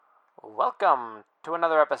Welcome to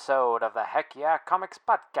another episode of the Heck Yeah Comics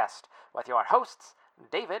Podcast with your hosts,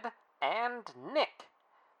 David and Nick.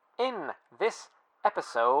 In this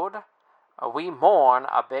episode, we mourn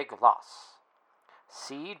a big loss.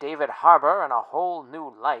 See David Harbour in a whole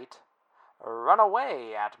new light, run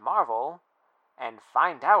away at Marvel, and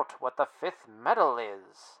find out what the fifth medal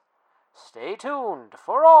is. Stay tuned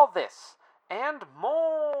for all this and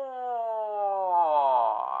more!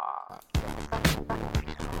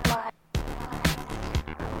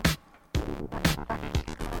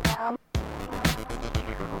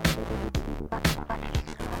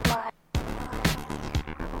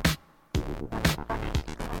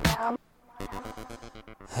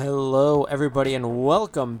 Hello, everybody, and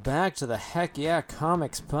welcome back to the Heck Yeah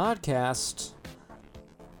Comics Podcast.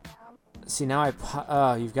 See, now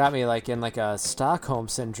you've got me in a Stockholm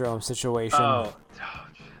Syndrome situation.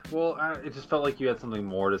 Well, it just felt like you had something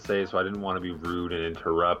more to say, so I didn't want to be rude and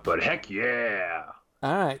interrupt, but heck yeah!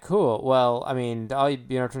 Alright, cool. Well, I mean, all you'd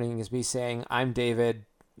be interpreting is me saying, I'm David,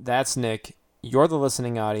 that's Nick, you're the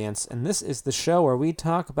listening audience, and this is the show where we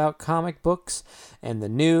talk about comic books and the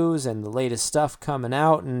news and the latest stuff coming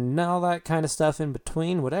out and all that kind of stuff in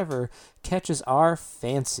between, whatever catches our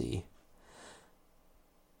fancy.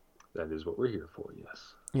 That is what we're here for,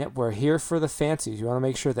 yes. Yep, we're here for the fancies. We want to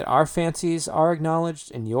make sure that our fancies are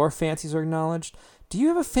acknowledged and your fancies are acknowledged. Do you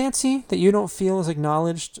have a fancy that you don't feel is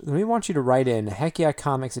acknowledged? We want you to write in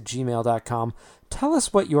heckyeahcomics@gmail.com. Tell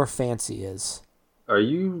us what your fancy is. Are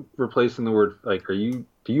you replacing the word, do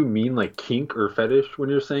you mean like kink or fetish when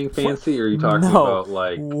you're saying fancy, or are you talking about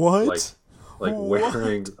what?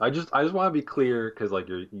 Wearing? I just want to be clear because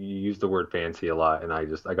you use the word fancy a lot, and I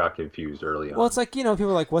got confused early on. Well, it's people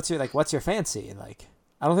are like, what's your fancy? And I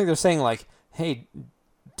don't think they're saying hey,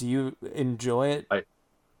 do you enjoy it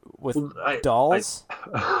with dolls?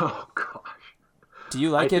 Oh gosh. Do you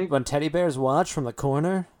like it when teddy bears watch from the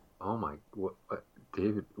corner? Oh my, what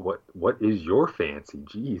David, what is your fancy?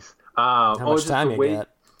 Jeez. How much time you got?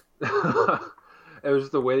 It was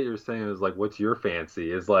just the way that you were saying it was what's your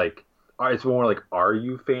fancy? It's it's more are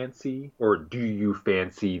you fancy or do you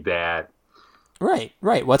fancy that? Right.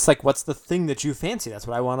 What's the thing that you fancy? That's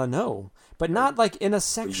what I want to know. But not in a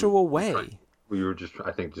sexual way. We were just,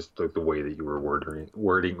 I think, just the way that you were wording it.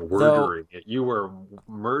 You were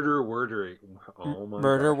wording. Oh my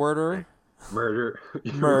murder God. worder?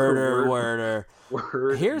 Murder.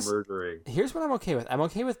 Worder. Here's murdering. Here's what I'm okay with. I'm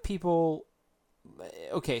okay with people.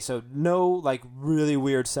 Okay, so no really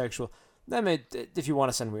weird sexual. I mean, if you want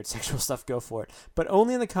to send weird sexual stuff, go for it. But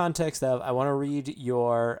only in the context of I want to read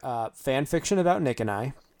your fan fiction about Nick and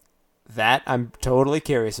I. That I'm totally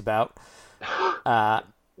curious about. Why?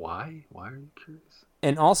 Why are you curious?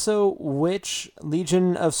 And also, which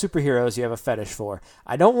Legion of Superheroes you have a fetish for.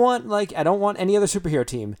 I don't want any other superhero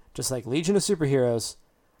team. Just Legion of Superheroes.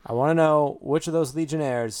 I want to know which of those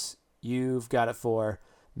Legionnaires you've got it for.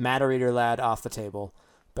 Matter Eater Lad off the table.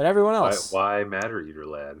 But everyone else. Why Matter Eater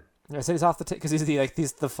Lad? I said he's off the table because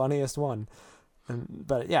he's the funniest one.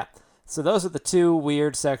 But yeah. So those are the two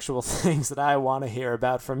weird sexual things that I want to hear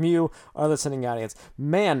about from you, our listening audience.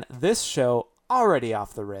 Man, this show already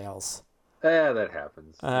off the rails. Yeah, that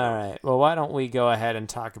happens. All right. Well, why don't we go ahead and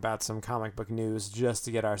talk about some comic book news just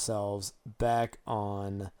to get ourselves back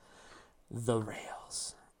on the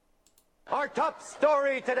rails. Our top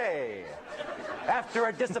story today. After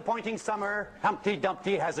a disappointing summer, Humpty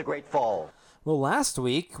Dumpty has a great fall. Well, last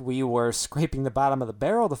week we were scraping the bottom of the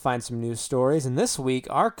barrel to find some news stories, and this week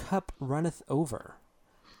our cup runneth over.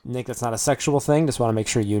 Nick, that's not a sexual thing. Just want to make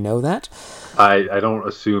sure you know that. I don't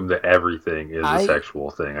assume that everything is a sexual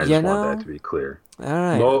thing. I just want that to be clear. All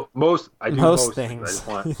right. Most things.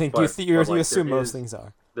 You assume most things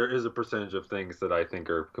are. There is a percentage of things that I think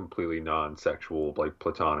are completely non-sexual,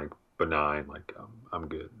 platonic, benign. I'm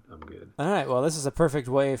good. All right. Well, this is a perfect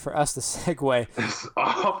way for us to segue. It's an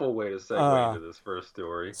awful way to segue into this first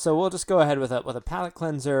story. So we'll just go ahead with a palate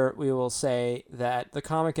cleanser. We will say that the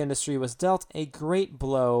comic industry was dealt a great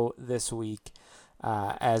blow this week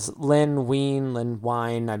as Lin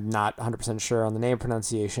Wein, I'm not 100% sure on the name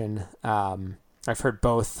pronunciation. I've heard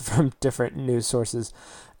both from different news sources.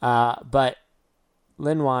 But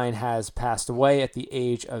Lin Wein has passed away at the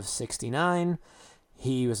age of 69.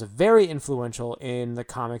 He was very influential in the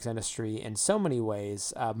comics industry in so many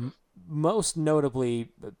ways. Most notably,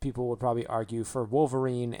 people would probably argue for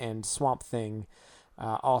Wolverine and Swamp Thing.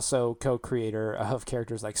 Also co-creator of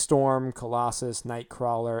characters like Storm, Colossus,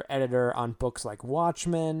 Nightcrawler, editor on books like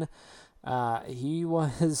Watchmen. He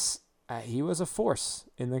was a force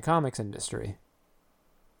in the comics industry.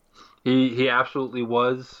 He absolutely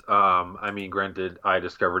was. I mean, granted, I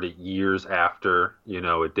discovered it years after,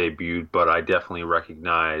 it debuted, but I definitely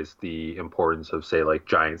recognize the importance of, say, like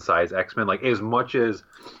giant size X-Men. Like as much as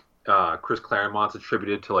Chris Claremont's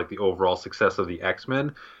attributed to like the overall success of the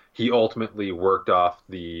X-Men, he ultimately worked off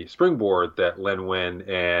the springboard that Len Wein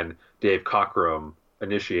and Dave Cockrum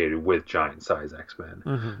initiated with giant size X-Men,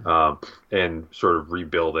 and sort of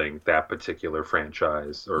rebuilding that particular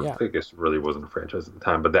franchise, or Yeah. I guess it really wasn't a franchise at the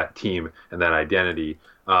time, but that team and that identity.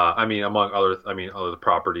 I mean, among other, other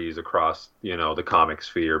properties across, the comic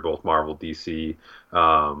sphere, both Marvel, DC.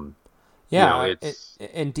 Yeah, It's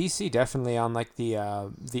and DC definitely on like the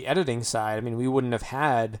editing side. I mean, we wouldn't have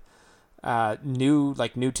had new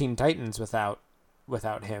Teen Titans without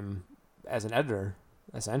him as an editor,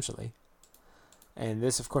 essentially. And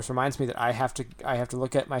this, of course, reminds me that I have to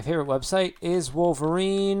look at my favorite website is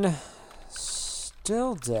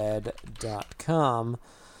WolverineStillDead.com.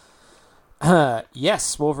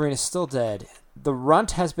 Yes, Wolverine is still dead. The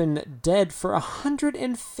Runt has been dead for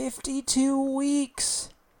 152 weeks.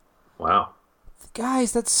 wow.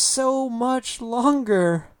 Guys, that's so much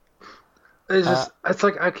longer. It's just, it's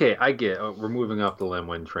like, okay, I get, we're moving off the Len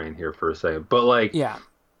Wein train here for a second, but like, Yeah.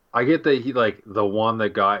 I get that he, like, the one that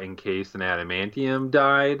got encased in adamantium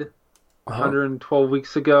died 112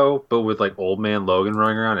 weeks ago, but with like old man Logan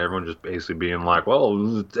running around, everyone just basically being like,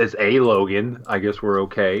 well, it's a Logan, I guess we're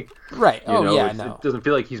okay. Right. It doesn't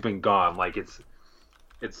feel like he's been gone. Like it's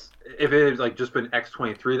if it had like just been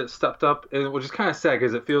X-23 that stepped up, and which is kind of sad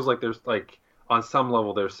because it feels like there's like on some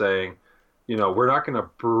level they're saying, we're not going to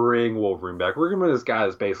bring Wolverine back. We're going to bring this guy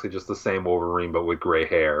that's basically just the same Wolverine but with gray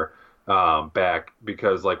hair back,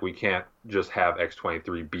 because like we can't just have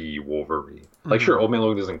X-23 be Wolverine. Like sure, old man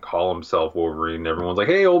Logan doesn't call himself Wolverine. Everyone's like,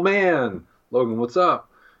 hey, old man Logan, what's up?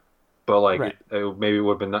 But like Right. it maybe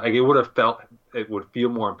would have been like, it would feel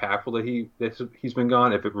more impactful that he's been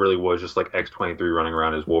gone if it really was just like X-23 running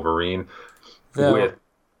around as Wolverine with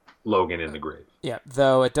Logan in the grave. Yeah,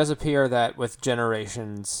 though it does appear that with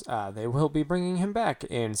Generations, they will be bringing him back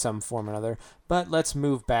in some form or another. But let's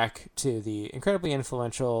move back to the incredibly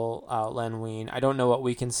influential Len Wein. I don't know what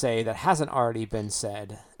we can say that hasn't already been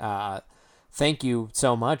said. Thank you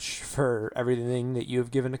so much for everything that you have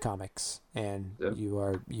given to comics, and you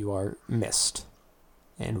are missed,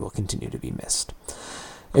 and will continue to be missed.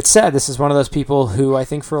 It's sad. This is one of those people who I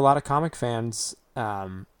think for a lot of comic fans,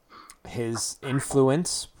 his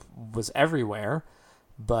influence was everywhere,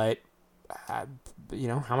 but how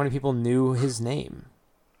many people knew his name?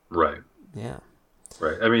 Right. Yeah.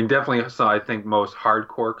 Right. I mean, definitely. So I think most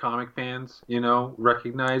hardcore comic fans,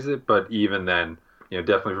 recognize it. But even then,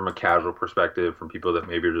 definitely from a casual perspective, from people that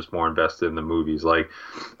maybe are just more invested in the movies, like,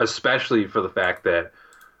 especially for the fact that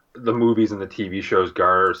the movies and the TV shows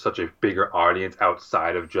garner such a bigger audience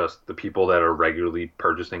outside of just the people that are regularly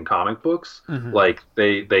purchasing comic books. Like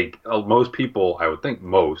they most people, I would think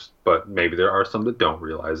most, but maybe there are some that don't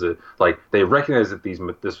realize it. Like they recognize that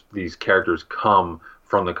these characters come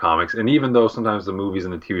from the comics, and even though sometimes the movies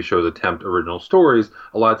and the TV shows attempt original stories,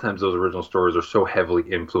 a lot of times those original stories are so heavily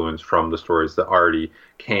influenced from the stories that already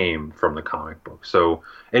came from the comic book. So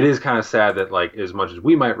it is kind of sad that, like, as much as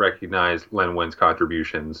we might recognize Len Wein's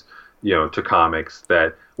contributions, to comics,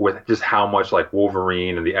 that with just how much like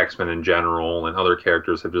Wolverine and the X-Men in general and other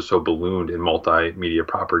characters have just so ballooned in multimedia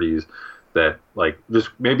properties, that like just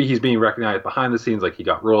maybe he's being recognized behind the scenes, like he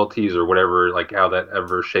got royalties or whatever, like how that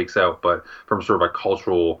ever shakes out. But from sort of a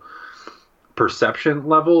cultural perception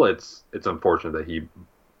level, it's unfortunate that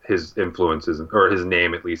his influence isn't, or his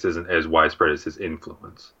name at least isn't as widespread as his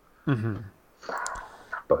influence.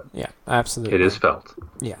 But yeah, absolutely, it is felt.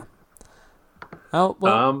 Yeah. Oh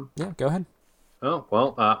well. Yeah. Go ahead. Oh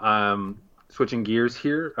well. Switching gears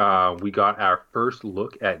here, we got our first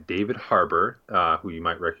look at David Harbour, who you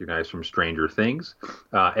might recognize from Stranger Things,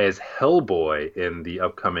 as Hellboy in the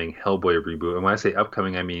upcoming Hellboy reboot. And when I say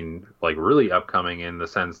upcoming, I mean like really upcoming in the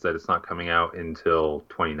sense that it's not coming out until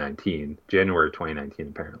 2019, January 2019,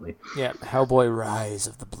 apparently. Yeah, Hellboy: Rise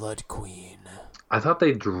of the Blood Queen. I thought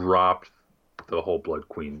they dropped the whole Blood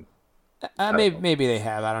Queen. Maybe they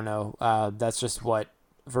have. I don't know. That's just what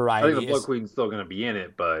Variety I think the Blood Queen's still going to be in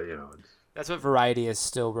it, but that's what Variety is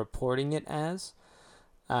still reporting it as.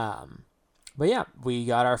 But yeah, we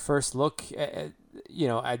got our first look. It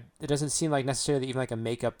doesn't seem like necessarily even like a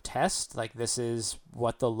makeup test. Like this is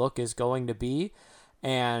what the look is going to be.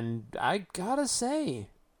 And I gotta say,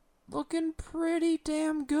 looking pretty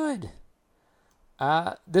damn good.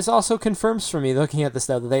 This also confirms for me, looking at this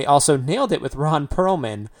though, that they also nailed it with Ron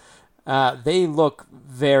Perlman. They look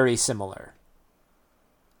very similar.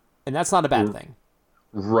 And that's not a bad thing.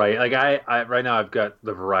 Right. Like I right now I've got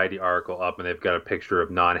the Variety article up and they've got a picture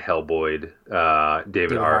of non-Hellboy David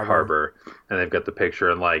David Harbour. Harbour and they've got the picture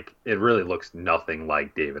and like it really looks nothing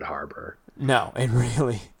like David Harbour. No, it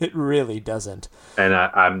really doesn't. And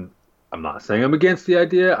I'm not saying I'm against the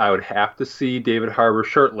idea. I would have to see David Harbour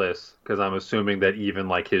shirtless because I'm assuming that even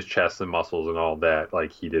like his chest and muscles and all that,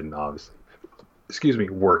 like he didn't obviously, excuse me,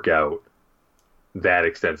 work out that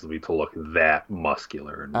extensively to look that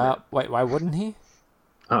muscular. And Wait, why wouldn't he?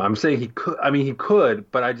 I'm saying he could. I mean, he could,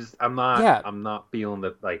 but I'm not. Yeah. I'm not feeling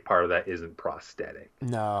that like part of that isn't prosthetic.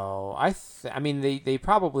 No, I mean they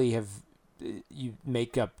probably have you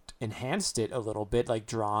makeup enhanced it a little bit, like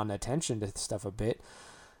drawn attention to stuff a bit.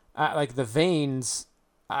 Like the veins,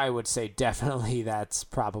 I would say definitely that's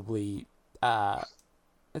probably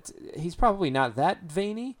he's probably not that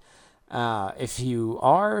veiny. If you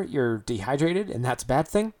are, you're dehydrated, and that's a bad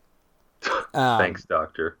thing. Thanks,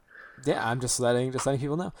 doctor. Yeah, I'm just letting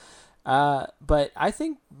people know. But I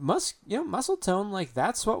think muscle tone, like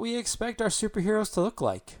that's what we expect our superheroes to look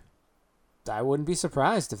like. I wouldn't be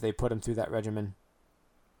surprised if they put him through that regimen.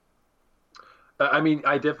 I mean,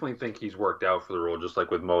 I definitely think he's worked out for the role. Just like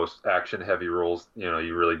with most action-heavy roles,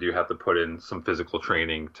 you really do have to put in some physical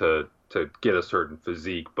training to get a certain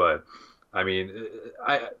physique. But I mean,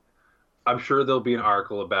 I'm sure there'll be an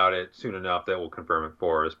article about it soon enough that will confirm it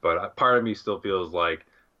for us. But part of me still feels like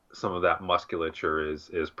some of that musculature is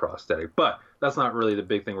prosthetic. But that's not really the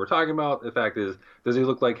big thing we're talking about. The fact is, does he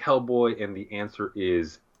look like Hellboy? And the answer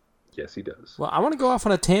is yes, he does. Well, I want to go off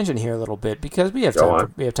on a tangent here a little bit because we have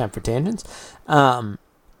time for tangents.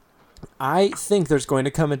 I think there's going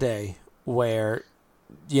to come a day where,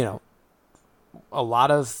 a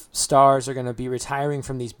lot of stars are going to be retiring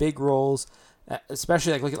from these big roles,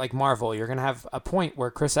 especially look at like Marvel. You're going to have a point where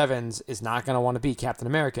Chris Evans is not going to want to be Captain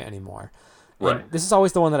America anymore. Right. And this is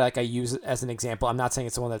always the one that I use as an example. I'm not saying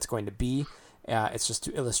it's the one that's going to be. It's just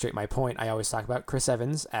to illustrate my point. I always talk about Chris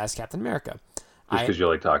Evans as Captain America. Just because you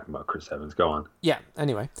like talking about Chris Evans. Go on. Yeah,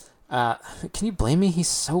 anyway. Can you blame me? He's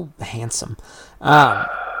so handsome. No,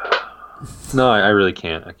 I really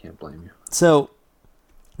can't. I can't blame you. So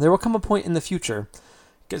there will come a point in the future,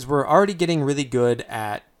 because we're already getting really good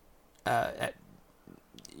at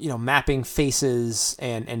mapping faces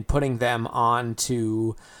and putting them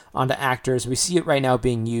onto actors. We see it right now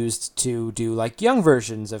being used to do like young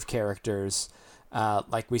versions of characters,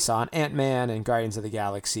 like we saw in Ant-Man and Guardians of the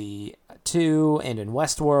Galaxy 2 and in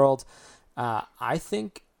Westworld. I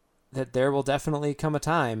think that there will definitely come a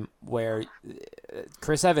time where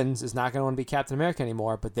Chris Evans is not going to want to be Captain America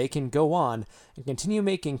anymore, but they can go on and continue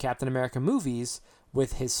making Captain America movies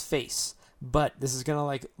with his face. But this is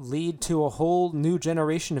going to lead to a whole new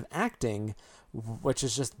generation of acting, which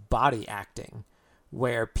is just body acting,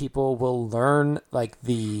 where people will learn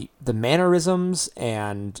the mannerisms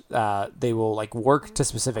and they will work to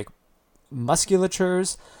specific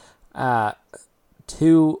musculatures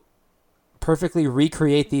to perfectly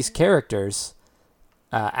recreate these characters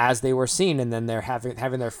as they were seen, and then they're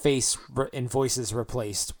having their face and voices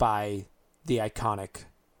replaced by the iconic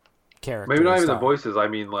character. Maybe not even the voices. I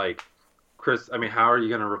mean, Chris. I mean, how are you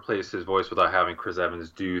going to replace his voice without having Chris Evans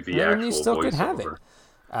do the actual you still voiceover? could have it.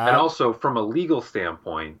 And also, from a legal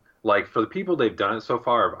standpoint, for the people they've done it so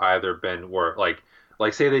far, have either been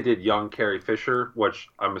say they did young Carrie Fisher, which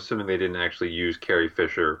I'm assuming they didn't actually use Carrie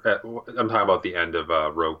Fisher. I'm talking about the end of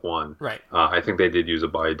Rogue One. Right. I think they did use a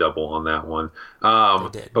body double on that one.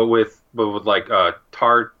 They did. But with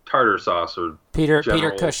tartar sauce or Peter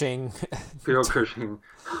Cushing. Peter Cushing.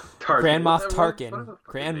 Grand Moff Tarkin.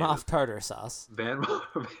 Grand Moff Tartar Sauce. Van Moff.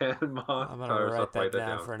 I'm gonna write that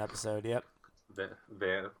down for an episode. Yep.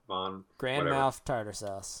 Grand whatever. Moff Tartar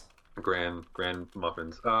Sauce. Grand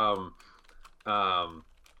muffins.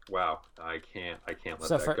 Wow, I can't let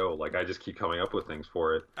that go. I just keep coming up with things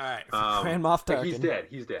for it. All right, Grand Moff Tarkin.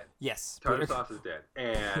 He's dead. Yes, Tartar sauce is dead,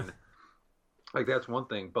 and that's one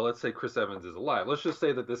thing. But let's say Chris Evans is alive. Let's just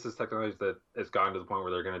say that this is technology that has gotten to the point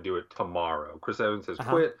where they're going to do it tomorrow. Chris Evans has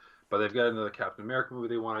quit, but they've got another Captain America movie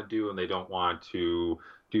they want to do, and they don't want to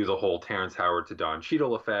do the whole Terrence Howard to Don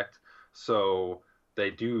Cheadle effect. So they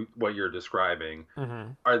do what you're describing.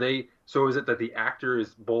 Mm-hmm. Are they? So is it that the actor is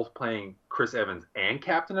both playing Chris Evans and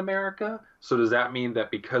Captain America? So does that mean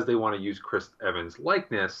that because they want to use Chris Evans'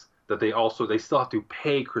 likeness, that they still have to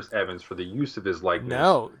pay Chris Evans for the use of his likeness?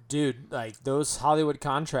 No, dude. Those Hollywood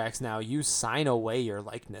contracts now, you sign away your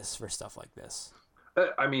likeness for stuff like this.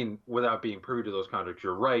 I mean, without being privy to those contracts,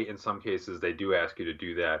 you're right. In some cases, they do ask you to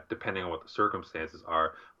do that, depending on what the circumstances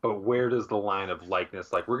are. But where does the line of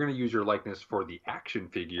likeness, like we're going to use your likeness for the action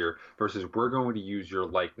figure versus we're going to use your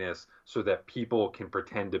likeness so that people can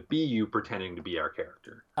pretend to be you, pretending to be our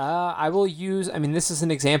character? I will use. I mean, this is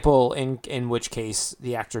an example in which case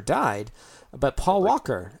the actor died, but Paul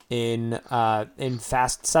Walker in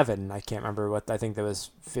Fast 7. I can't remember what. I think that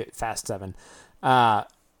was Fast 7.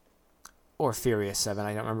 Or Furious 7,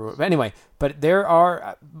 I don't remember. But anyway, but there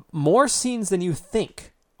are more scenes than you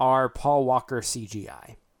think are Paul Walker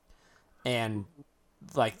CGI. And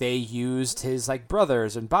like they used his like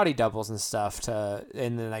brothers and body doubles and stuff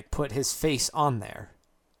and then like put his face on there.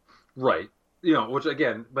 Right. You know, which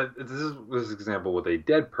again, but this example with a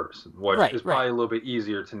dead person, which is probably a little bit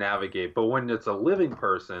easier to navigate. But when it's a living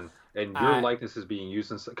person and your likeness is being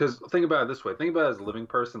used, because think about it this way: think about it as a living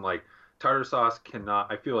person, like. Tartar Sauce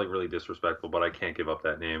cannot. I feel like really disrespectful, but I can't give up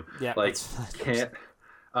that name. Yeah, like can't.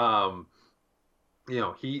 You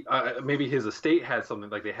know, he maybe his estate had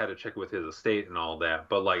something like they had to check with his estate and all that,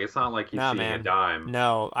 but like it's not like he's seeing a dime.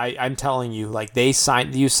 No, I'm telling you, like you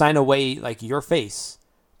sign away like your face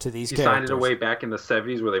to these characters. Signed it away back in the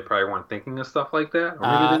 70s where they probably weren't thinking of stuff like that, or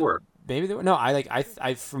maybe they were. Maybe they were. No, I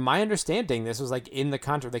from my understanding, this was like in the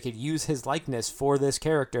contract. They could use his likeness for this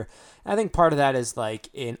character. And I think part of that is like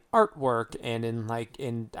in artwork and in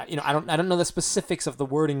I don't know the specifics of the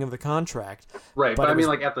wording of the contract. Right, but I mean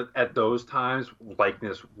like at those times,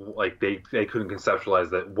 likeness like they couldn't conceptualize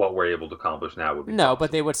that what we're able to accomplish now would be no, possible.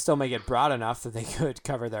 But they would still make it broad enough that they could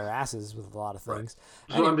cover their asses with a lot of things.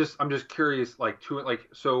 Right. So I'm just curious,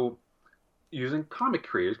 so. Using comic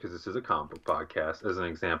creators, because this is a comic book podcast, as an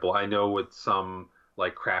example, I know with some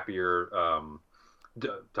like crappier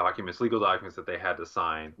legal documents that they had to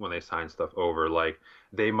sign when they signed stuff over, like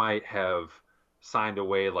they might have signed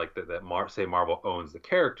away like say Marvel owns the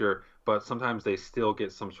character, but sometimes they still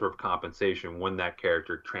get some sort of compensation when that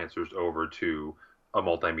character transfers over to a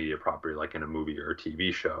multimedia property like in a movie or a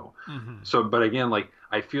TV show. Mm-hmm. So, but again, like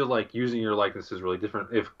I feel like using your likeness is really different.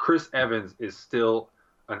 If Chris Evans is still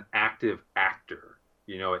an active actor,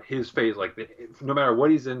 you know, his face, like no matter what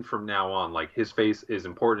he's in from now on, like his face is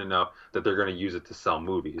important enough that they're going to use it to sell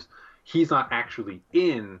movies. He's not actually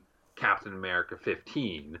in Captain America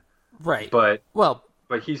 15, right? But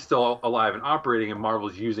he's still alive and operating, and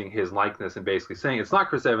Marvel's using his likeness and basically saying it's not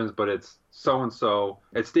Chris Evans, but it's so and so.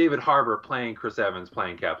 It's David Harbour playing Chris Evans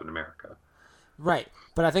playing Captain America. Right,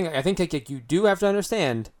 but I think like, you do have to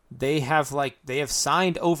understand they have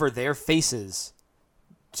signed over their faces.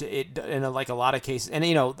 In a lot of cases, and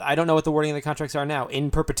you know, I don't know what the wording of the contracts are now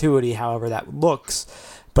in perpetuity, however that looks,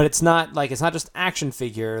 but it's not just action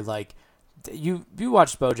figure. Like you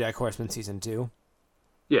watched BoJack Horseman season 2,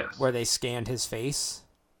 yes, where they scanned his face,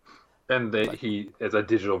 and he as a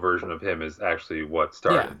digital version of him is actually what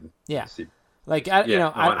started. Yeah.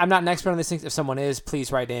 I'm not an expert on these things. If someone is, please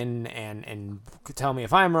write in and tell me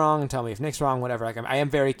if I'm wrong, tell me if Nick's wrong, whatever. Like I am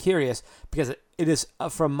very curious because it is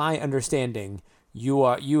from my understanding.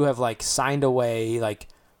 You have like signed away, like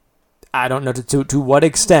I don't know to what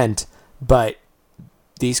extent, but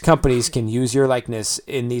these companies can use your likeness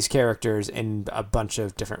in these characters in a bunch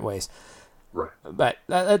of different ways. Right. But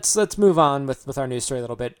let's move on with our news story a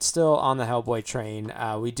little bit. Still on the Hellboy train,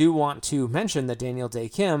 we do want to mention that Daniel Day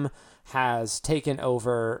Kim has taken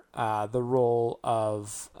over the role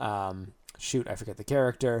of I forget the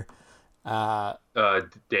character.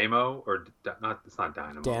 Damo or not? It's not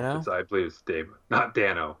Dynamo. Dano. I believe it's Damo, not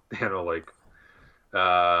Dano. Dano, like.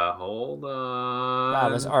 Hold on. Wow,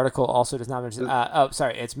 this article also does not mention.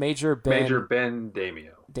 Sorry, it's Major Ben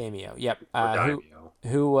Damio. Damio, yep.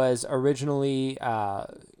 Who was originally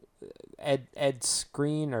Ed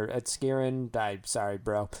Skrein or Ed Skeren. Sorry,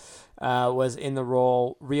 bro. Was in the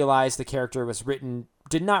role. Realized the character was written.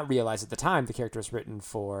 Did not realize at the time the character was written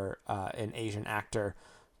for an Asian actor.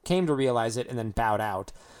 Came to realize it and then bowed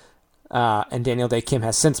out. And Daniel Day Kim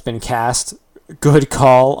has since been cast. Good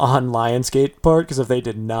call on Lionsgate part, because if they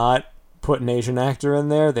did not put an Asian actor in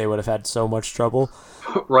there, they would have had so much trouble.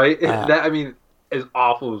 Right? That, I mean, as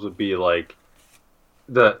awful as it would be, like,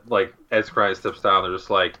 Ed Skrein steps down, they're just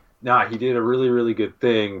like, nah, he did a really, really good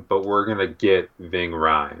thing, but we're going to get Ving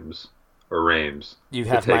Rhames, or Rames, you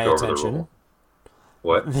have to take my over attention. the role.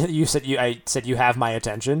 What? I said you have my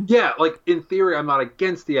attention. Yeah, like in theory, I'm not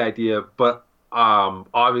against the idea, but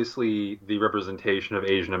obviously the representation of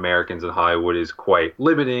Asian Americans in Hollywood is quite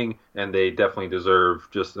limiting, and they definitely deserve,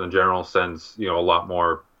 just in a general sense, you know, a lot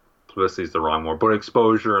more publicity is the wrong word, but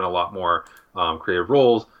exposure and a lot more creative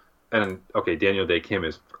roles. And okay, Daniel Day Kim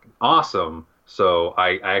is fucking awesome, So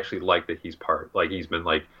I actually like that he's he's been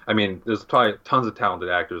I mean, there's probably tons of talented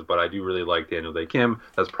actors, but I do really like Daniel Day Kim.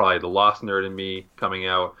 That's probably the lost nerd in me coming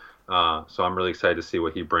out. So I'm really excited to see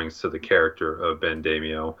what he brings to the character of Ben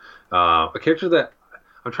Daimio. A character that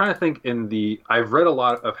I'm trying to think I've read a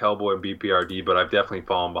lot of Hellboy and BPRD, but I've definitely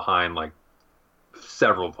fallen behind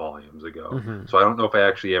several volumes ago. Mm-hmm. So I don't know if I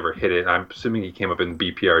actually ever hit it. I'm assuming he came up in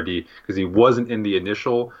BPRD because he wasn't in the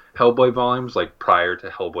initial Hellboy volumes, prior to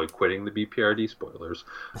Hellboy quitting the BPRD. Spoilers.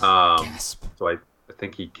 So I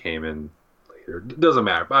think he came in later. It doesn't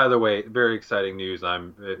matter. By the way, very exciting news.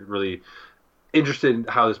 I'm really interested in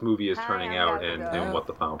how this movie is turning out and what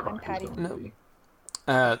the final product is going to be.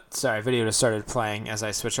 Sorry, video just started playing as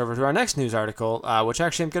I switch over to our next news article, which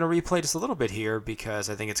actually I'm going to replay just a little bit here because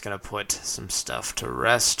I think it's going to put some stuff to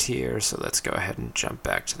rest here. So let's go ahead and jump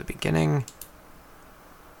back to the beginning.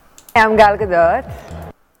 I'm Gal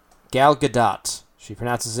Gadot. Gal Gadot. She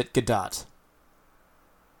pronounces it Gadot.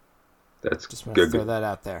 That's just want to throw that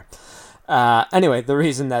out there. Anyway, the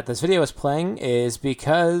reason that this video is playing is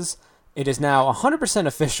because it is now 100%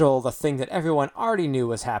 official, the thing that everyone already knew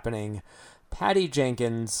was happening. Patty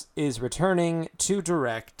Jenkins is returning to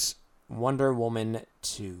direct Wonder Woman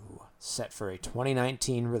 2, set for a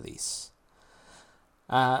 2019 release.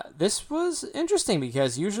 This was interesting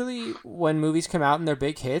because usually when movies come out and they're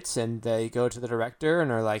big hits and they go to the director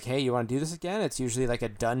and are like, hey, you want to do this again? It's usually a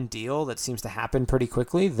done deal that seems to happen pretty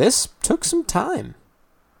quickly. This took some time.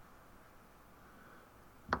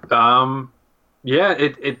 Yeah,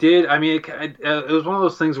 it did. I mean, it was one of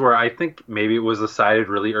those things where I think maybe it was decided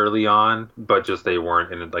really early on, but just they weren't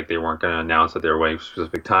they weren't going to announce that they were waiting for a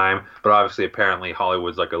specific time. But obviously, apparently,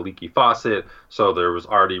 Hollywood's like a leaky faucet, so there was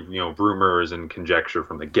already rumors and conjecture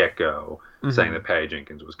from the get-go saying that Patty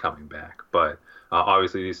Jenkins was coming back. But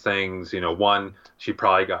obviously, these things, one, she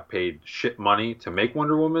probably got paid shit money to make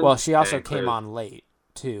Wonder Woman. Well, she also came on late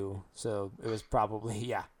too, so it was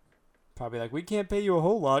probably Probably we can't pay you a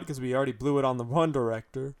whole lot because we already blew it on the one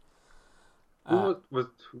director.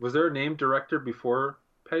 Was there a named director before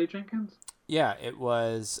Patty Jenkins? Yeah, it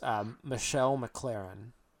was Michelle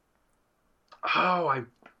McLaren. Oh, I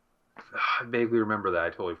vaguely remember that. I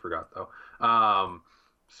totally forgot though.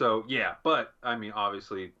 So yeah, but I mean,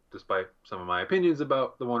 obviously, despite some of my opinions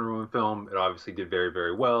about the Wonder Woman film, it obviously did very,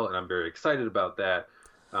 very well, and I'm very excited about that.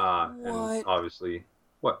 And obviously,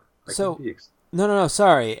 what? No,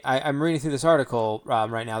 sorry. I'm reading through this article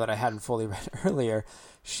right now that I hadn't fully read earlier.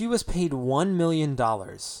 She was paid $1 million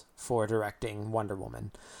for directing Wonder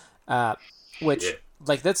Woman, which,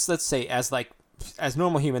 let's say, as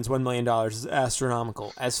normal humans, $1 million is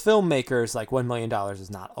astronomical. As filmmakers, $1 million is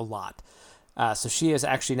not a lot. So she has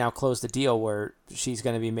actually now closed a deal where she's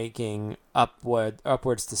going to be making upwards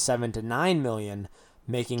to $7 to $9 million,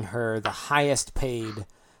 making her the highest paid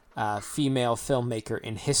female filmmaker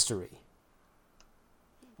in history.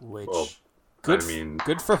 Which, good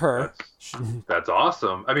for her. That's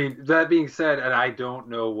awesome. I mean, that being said, and I don't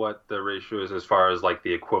know what the ratio is as far as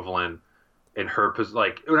the equivalent in her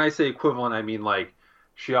when I say equivalent, I mean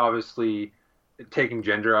she obviously, taking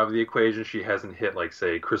gender out of the equation, she hasn't hit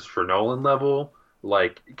say Christopher Nolan level,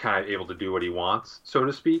 kind of able to do what he wants, so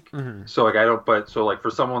to speak. Mm-hmm. So I don't, but so for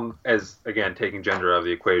someone as, again, taking gender out of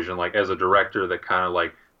the equation, as a director that kind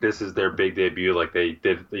of this is their big debut. They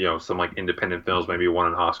did, some independent films, maybe won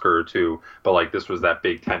an Oscar or two, but this was that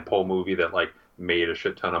big tentpole movie that made a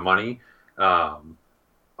shit ton of money. I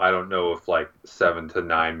don't know if $7 to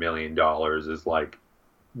 $9 million is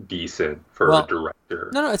decent for a director.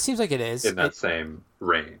 No, it seems like it is in that same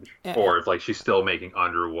range, or if she's still making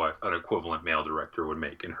under what an equivalent male director would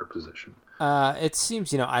make in her position. It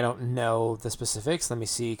seems, I don't know the specifics. Let me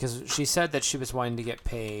see, because she said that she was wanting to get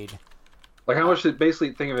paid. How much did,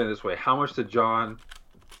 basically think of it this way, how much did Joss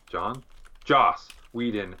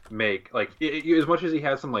Whedon make? As much as he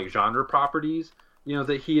had some genre properties,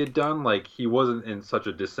 that he had done, he wasn't in such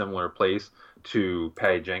a dissimilar place to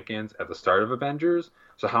Patty Jenkins at the start of Avengers.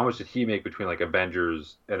 So how much did he make between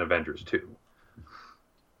Avengers and Avengers 2?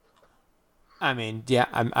 I mean, yeah,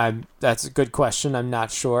 I'm that's a good question. I'm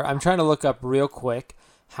not sure. I'm trying to look up real quick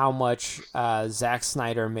how much Zack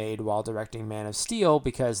Snyder made while directing Man of Steel,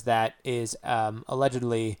 because that is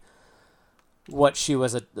allegedly what she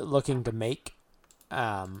was looking to make,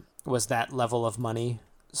 was that level of money.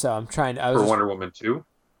 So I'm trying to... For Wonder Woman 2?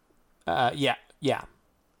 Yeah.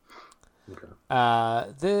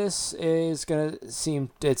 Okay. This is going to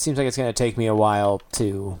seem... It seems like it's going to take me a while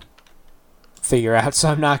to figure out, so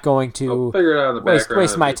I'm not going to figure it out in the background.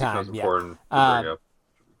 Waste my time. Yeah.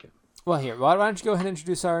 Well, here, why don't you go ahead and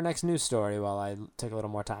introduce our next news story while I take a little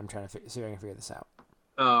more time trying to see if I can figure this out.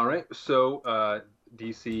 All right. So,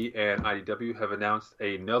 DC and IDW have announced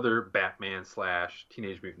another Batman /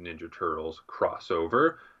 Teenage Mutant Ninja Turtles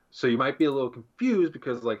crossover. So you might be a little confused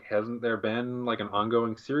because, like, hasn't there been, like, an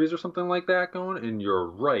ongoing series or something like that going? And you're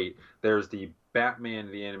right. There's the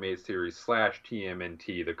Batman the Animated Series /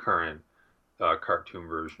 TMNT, the current cartoon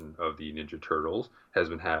version of the Ninja Turtles, has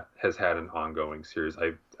had an ongoing series.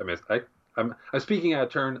 I'm speaking out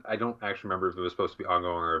of turn. I don't actually remember if it was supposed to be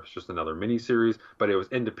ongoing or if it's just another miniseries, but it was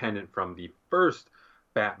independent from the first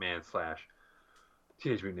Batman /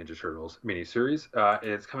 Teenage Mutant Ninja Turtles miniseries.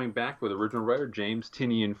 It's coming back with original writer James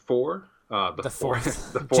Tynion IV. The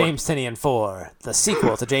fourth. James Tynion IV, the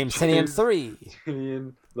sequel to James Tynion III.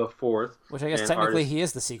 Tynion the fourth. Which I guess technically he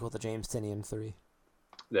is the sequel to James Tynion III.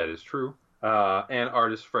 That is true. And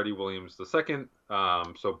artist Freddie Williams II.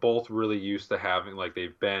 So both really used to having, like,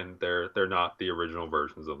 they're not the original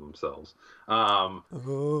versions of themselves.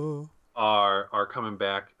 Are coming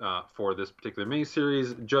back for this particular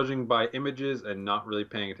miniseries. Judging by images and not really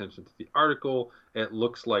paying attention to the article, it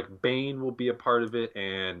looks like Bane will be a part of it,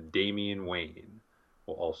 and Damian Wayne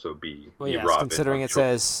will also be. Well, yes, considering it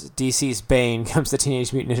says DC's Bane comes to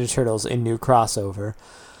Teenage Mutant Ninja Turtles in new crossover.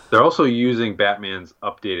 They're also using Batman's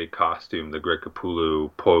updated costume, the Greg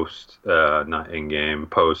Capullo post, not in-game,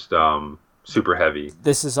 post Super Heavy.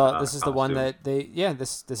 This is the one that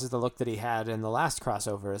this is the look that he had in the last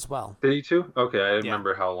crossover as well. Did he too? Okay, I didn't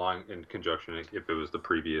remember how long in conjunction, if it was the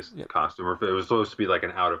previous costume or if it was supposed to be like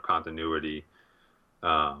an out of continuity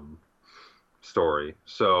story.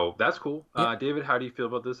 So that's cool. David, how do you feel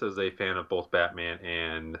about this as a fan of both Batman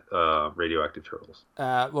and Radioactive Turtles?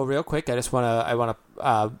 Well, real quick, I want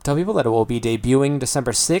to tell people that it will be debuting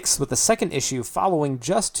December 6th with the second issue following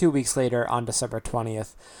just 2 weeks later on December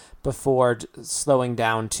 20th, before slowing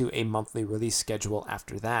down to a monthly release schedule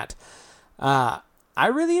after that. I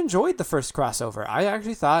really enjoyed the first crossover. I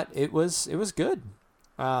actually thought it was good.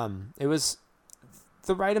 It was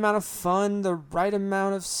the right amount of fun, the right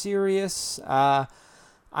amount of serious.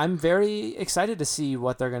 I'm very excited to see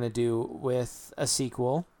what they're going to do with a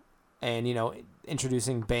sequel and,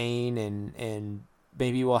 introducing Bane and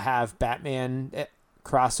maybe we'll have Batman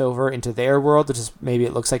crossover into their world, which is maybe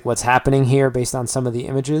it looks like what's happening here based on some of the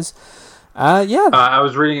images. I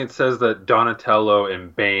was reading, it says that Donatello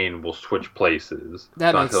and Bane will switch places.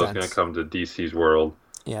 That makes sense. Donatello's going to come to DC's world.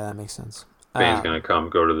 Yeah, that makes sense. Bane's going to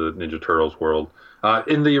go to the Ninja Turtles world.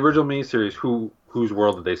 In the original miniseries, whose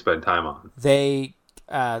world did they spend time on? They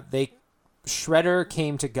Shredder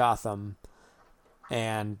came to Gotham,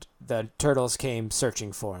 and the Turtles came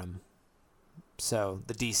searching for him. So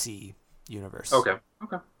the DC universe. Okay,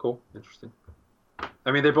 cool, interesting.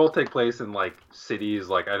 I mean, they both take place in, like, cities.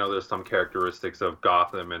 Like, I know there's some characteristics of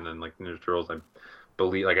Gotham, and then, like, Ninja Turtles. I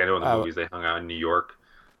believe, like, I know in the movies they hung out in New York,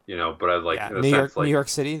 But I like New York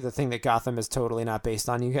City, the thing that Gotham is totally not based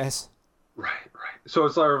on. You guys. Right. So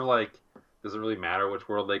it's sort of like, does it really matter which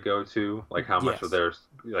world they go to? Like, how much of their,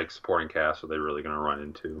 like, supporting cast are they really going to run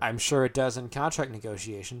into? I'm sure it does in contract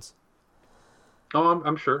negotiations. Oh,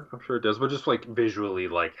 I'm sure it does. But just, like, visually,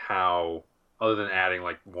 like, how, other than adding,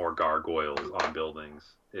 like, more gargoyles on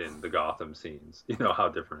buildings in the Gotham scenes, how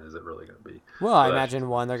different is it really going to be? Well, I imagine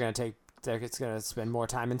one, it's going to spend more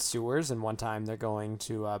time in sewers, and one time they're going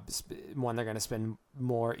to spend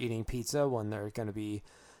more eating pizza, one they're going to be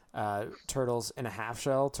turtles in a half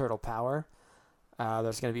shell, turtle power.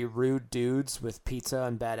 There's going to be rude dudes with pizza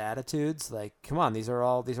and bad attitudes. Like, come on, these are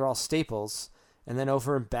all staples. And then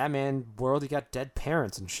over in Batman world, you got dead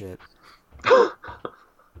parents and shit.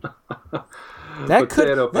 that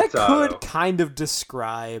could kind of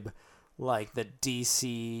describe, like, the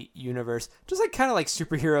DC universe, just like kind of like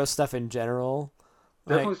superhero stuff in general.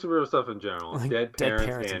 Definitely superhero stuff in general. Like dead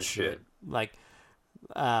parents and shit. Like,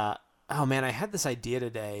 oh man, I had this idea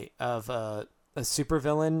today of a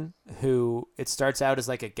supervillain who it starts out as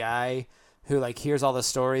like a guy who, like, hears all the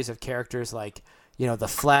stories of characters like, the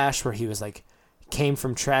Flash, where he was like came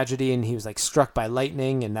from tragedy and he was like struck by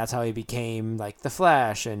lightning, and that's how he became like the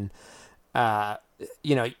Flash. And I'm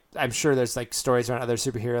sure there's like stories around other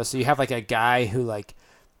superheroes. So you have like a guy who like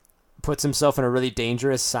puts himself in a really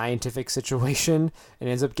dangerous scientific situation and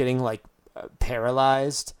ends up getting like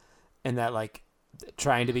paralyzed, and that like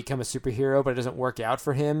trying to become a superhero, but it doesn't work out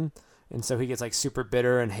for him. And so he gets like super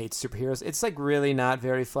bitter and hates superheroes. It's like really not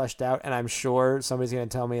very fleshed out. And I'm sure somebody's going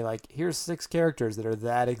to tell me like, here's 6 characters that are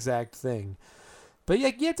that exact thing. But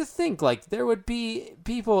you have to think, like, there would be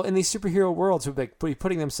people in these superhero worlds who would be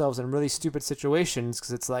putting themselves in really stupid situations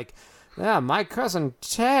because it's like, yeah, my cousin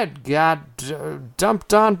Ted got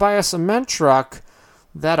dumped on by a cement truck.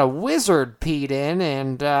 that a wizard peed in,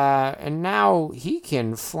 and now he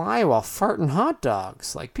can fly while farting hot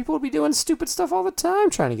dogs. Like, people would be doing stupid stuff all the time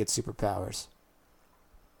trying to get superpowers.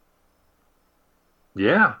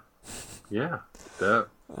 Yeah. Yeah. That.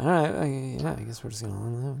 All right, I guess we're just going to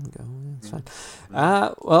let that go. It's fine.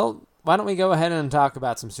 Well, why don't we go ahead and talk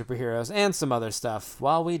about some superheroes and some other stuff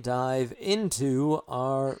while we dive into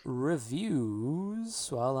our reviews,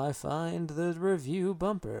 while I find the review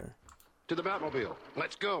bumper. To the Batmobile.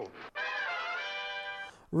 Let's go.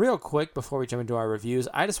 Real quick, before we jump into our reviews,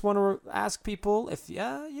 I just want to ask people if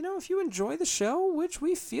you enjoy the show, which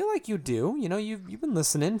we feel like you do. You've been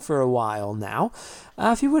listening for a while now.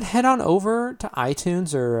 If you would head on over to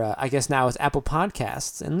iTunes, or I guess now it's Apple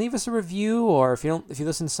Podcasts, and leave us a review, or if you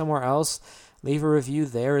listen somewhere else, leave a review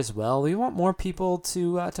there as well. We want more people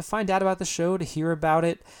to find out about the show, to hear about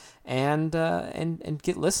it, and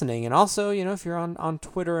get listening. And also, if you're on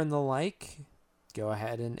Twitter and the like, go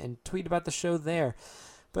ahead and tweet about the show there.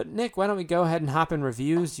 But Nick, why don't we go ahead and hop in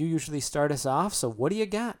reviews? You usually start us off, so what do you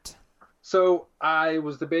got? So I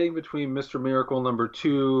was debating between Mr. Miracle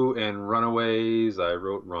 #2 and Runaways. I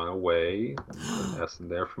wrote Runaway. An S in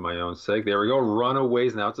there for my own sake. There we go.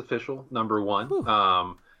 Runaways. Now it's official.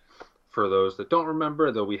 #1. For those that don't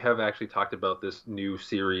remember, though, we have actually talked about this new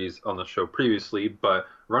series on the show previously, but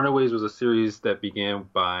Runaways was a series that began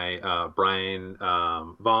by Brian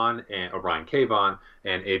K. Vaughan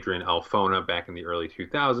and Adrian Alfona back in the early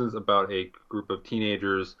 2000s about a group of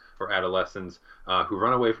teenagers or adolescents who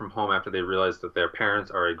run away from home after they realize that their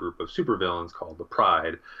parents are a group of supervillains called the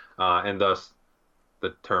Pride, and thus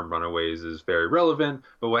the term Runaways is very relevant.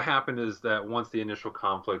 But what happened is that once the initial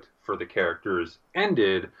conflict for the characters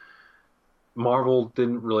ended, Marvel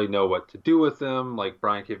didn't really know what to do with them. Like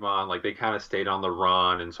Brian K. Vaughan, like they kind of stayed on the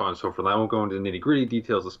run and so on and so forth. I won't go into nitty gritty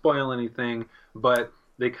details to spoil anything, but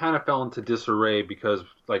they kind of fell into disarray because,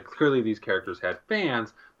 like, clearly these characters had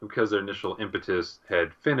fans because their initial impetus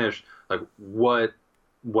had finished. Like, what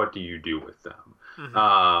do you do with them?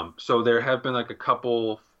 Mm-hmm. So there have been like a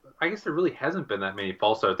couple. I guess there really hasn't been that many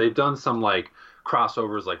false starts. They've done some like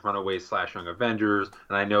crossovers like Runaways / Young Avengers,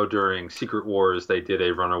 and I know during Secret Wars they did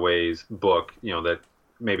a Runaways book, that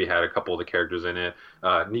maybe had a couple of the characters in it.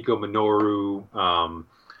 Nico Minoru,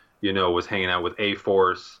 was hanging out with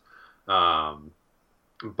A-Force,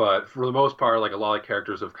 but for the most part, like a lot of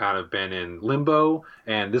characters have kind of been in limbo,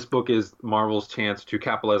 and this book is Marvel's chance to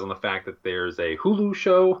capitalize on the fact that there's a Hulu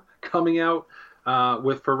show coming out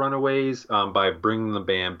for Runaways by bringing the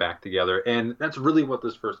band back together, and that's really what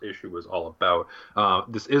this first issue was all about.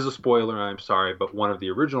 This is a spoiler, I'm sorry, but one of the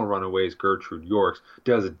original Runaways, Gertrude Yorks,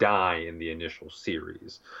 does die in the initial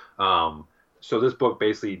series. So this book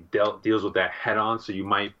basically deals with that head on. So it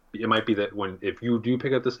might be that if you do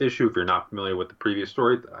pick up this issue, if you're not familiar with the previous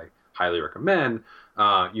story, that I highly recommend,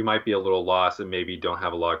 you might be a little lost and maybe don't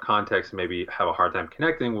have a lot of context, maybe have a hard time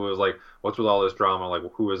connecting. It was like, what's with all this drama? Like,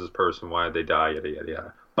 well, who is this person? Why did they die? Yada, yada,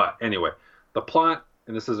 yada. But anyway, the plot,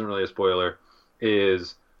 and this isn't really a spoiler,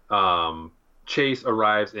 is Chase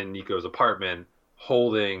arrives in Nico's apartment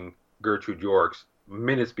holding Gertrude Yorks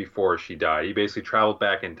minutes before she died. He basically traveled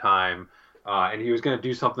back in time, and he was going to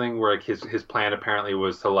do something where like his plan apparently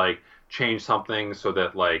was to like change something so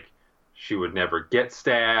that like she would never get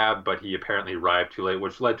stabbed, but he apparently arrived too late,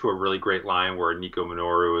 which led to a really great line where Nico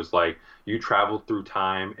Minoru was like, "You traveled through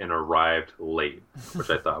time and arrived late,"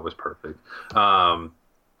 which I thought was perfect.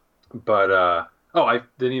 I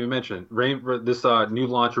didn't even mention this new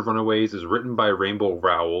launch of Runaways is written by Rainbow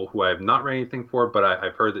Rowell, who I have not read anything for, but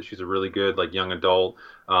I've heard that she's a really good like young adult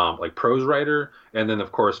like prose writer. And then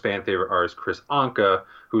of course fan favorite artist Chris Anka,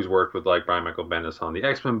 who's worked with like Brian Michael Bendis on the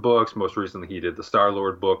X-Men books. Most recently he did the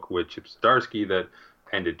Star-Lord book with Chip Zdarsky that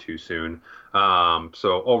ended too soon.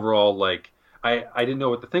 So overall, like I didn't know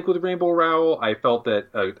what to think with Rainbow Rowell. I felt that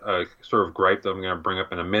a sort of gripe that I'm going to bring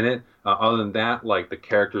up in a minute. Other than that, like the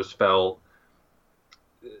characters felt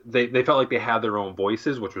they felt like they had their own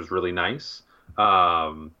voices, which was really nice.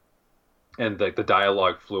 And the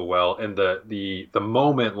dialogue flew well, and the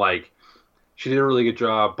moment, like she did a really good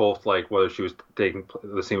job, both like whether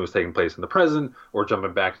the scene was taking place in the present or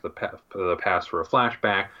jumping back to the past for a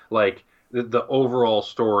flashback. Like the overall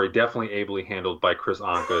story, definitely ably handled by Chris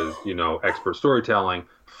Anka's expert storytelling,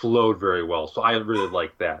 flowed very well. So I really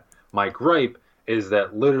liked that. My gripe is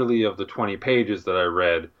that literally of the 20 pages that I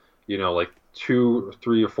read, like 2,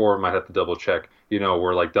 3, or 4, might have to double check,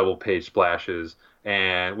 were like double page splashes,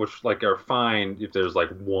 and which like are fine if there's like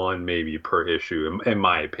one maybe per issue in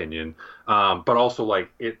my opinion, but also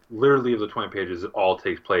like it literally of the 20 pages, it all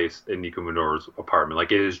takes place in Nico Minoru's apartment.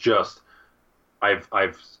 Like it is just I've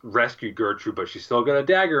rescued Gertrude, but she's still got a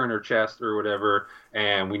dagger in her chest or whatever,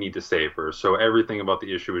 and we need to save her. So everything about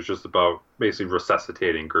the issue is just about basically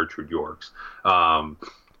resuscitating Gertrude Yorks.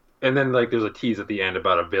 And then like there's a tease at the end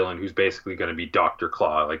about a villain who's basically going to be Dr.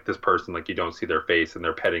 Claw, like this person like you don't see their face and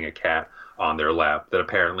they're petting a cat on their lap that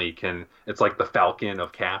apparently can. It's like the Falcon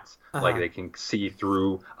of cats, like they can see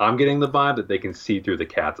through. I'm getting the vibe that they can see through the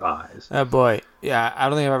cat's eyes. Oh boy, yeah, I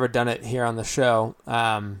don't think I've ever done it here on the show. Do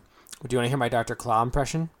you want to hear my Dr. Claw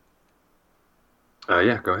impression?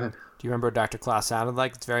 Yeah, go ahead. Do you remember what Dr. Claw sounded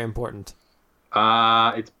like? It's very important.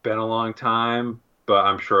 It's been a long time, but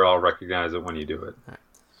I'm sure I'll recognize it when you do it. All right.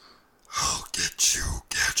 I'll get you,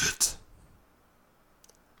 Gadget.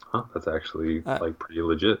 Huh? That's actually like pretty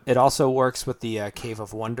legit. It also works with the Cave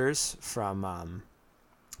of Wonders from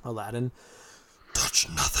Aladdin. Touch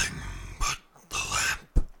nothing but the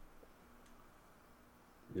lamp.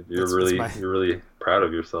 You're really proud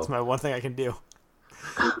of yourself. That's my one thing I can do.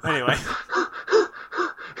 Anyway.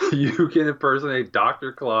 You can impersonate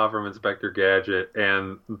Dr. Claw from Inspector Gadget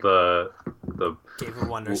and the Cave of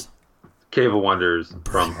Wonders. Cave of Wonders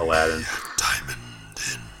from Aladdin. Diamond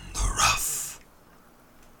in the rough.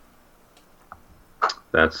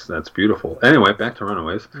 That's beautiful. Anyway, back to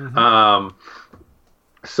Runaways.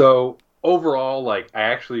 So overall, like I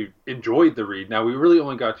actually enjoyed the read. Now we really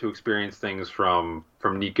only got to experience things from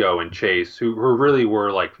Nico and Chase, who really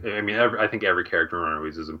were like. I mean, I think every character in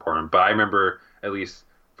Runaways is important, but I remember at least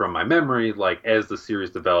from my memory, like as the series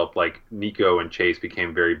developed, like Nico and Chase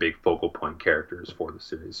became very big focal point characters for the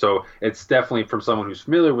series. So it's definitely, from someone who's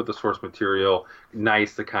familiar with the source material,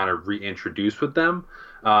 nice to kind of reintroduce with them.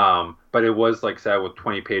 But it was like sad with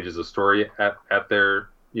 20 pages of story at their,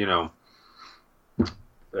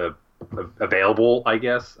 available, I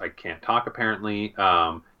guess. I can't talk apparently.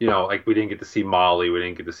 Like we didn't get to see Molly, we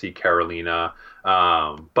didn't get to see Carolina,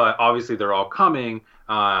 but obviously they're all coming.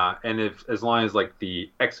 And as long as like the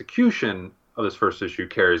execution of this first issue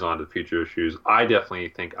carries on to future issues, I definitely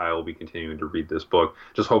think I will be continuing to read this book.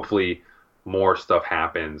 Just hopefully more stuff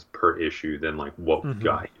happens per issue than like what we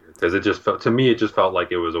got here, because it just felt, to me, it just felt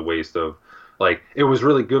like it was a waste of, like, it was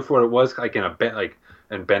really good for what it was. Like in a bit, like,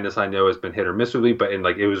 and Bendis I know has been hit or miss with me, but in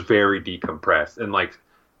like it was very decompressed, and like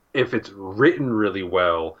if it's written really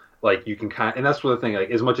well, like you can kind of, and that's the thing.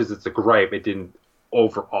 Like as much as it's a gripe, it didn't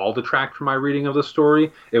overall detract from my reading of the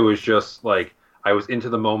story. It was just like I was into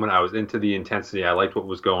the moment, I was into the intensity, I liked what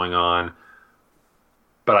was going on.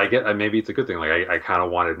 But maybe it's a good thing. Like I kind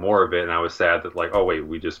of wanted more of it, and I was sad that like, oh wait,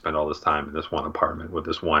 we just spent all this time in this one apartment with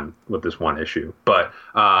this one issue. But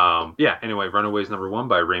yeah. Anyway, Runaways #1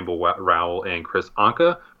 by Rainbow Rowell and Chris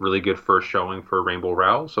Anka. Really good first showing for Rainbow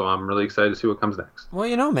Rowell. So I'm really excited to see what comes next.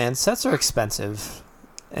 Well, man, sets are expensive,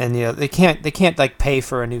 and they can't like pay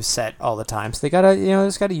for a new set all the time. So they gotta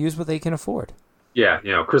just gotta use what they can afford. Yeah,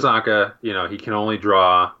 Chris Anka, he can only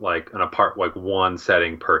draw like one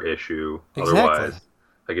setting per issue. Exactly. Otherwise,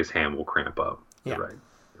 like his hand will cramp up. Yeah. You're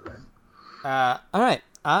right. All right.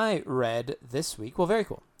 I read this week. Well, very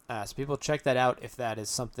cool. So people check that out if that is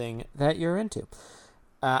something that you're into.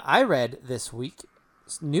 I read this week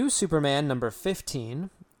New Superman number 15,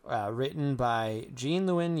 written by Jean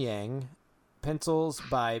Lewin Yang, pencils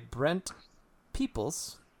by Brent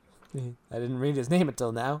Peoples. I didn't read his name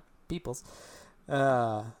until now. Peoples.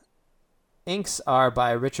 Inks are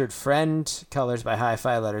by Richard Friend, colors by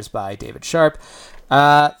Hi-Fi, letters by David Sharp.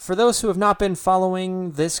 For those who have not been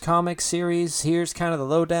following this comic series, here's kind of the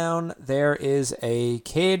lowdown. There is a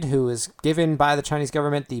kid who is given by the Chinese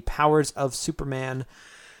government the powers of Superman.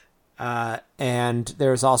 And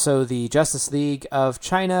there's also the Justice League of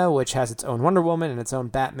China, which has its own Wonder Woman and its own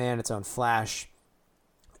Batman, its own Flash.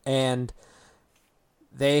 And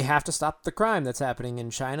they have to stop the crime that's happening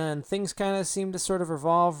in China, and things kind of seem to sort of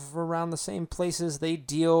revolve around the same places. They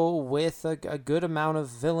deal with a good amount of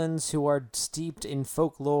villains who are steeped in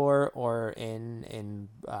folklore or in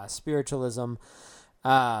spiritualism.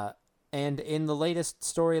 And in the latest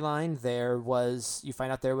storyline, you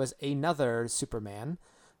find out there was another Superman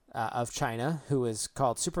of China who is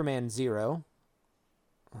called Superman Zero.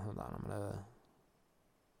 Hold on,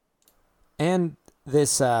 And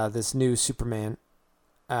this new Superman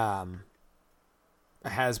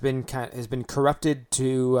has been corrupted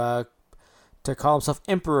to call himself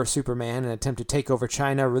Emperor Superman and attempt to take over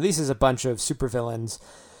China. Releases a bunch of supervillains,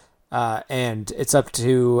 and it's up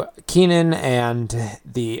to Kenan and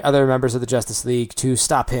the other members of the Justice League to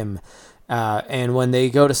stop him. And when they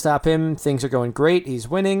go to stop him, things are going great. He's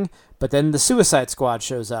winning, but then the Suicide Squad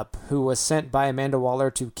shows up, who was sent by Amanda Waller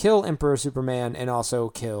to kill Emperor Superman and also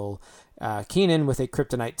kill Kenan with a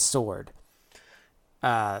kryptonite sword.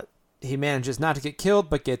 he manages not to get killed,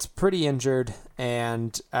 but gets pretty injured,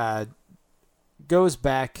 and goes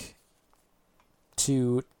back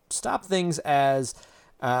to stop things as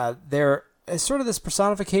there is sort of this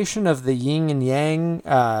personification of the yin and yang,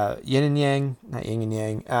 yin and yang, not yin and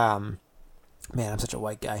yang. Man, I'm such a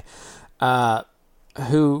white guy.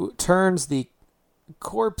 Who turns the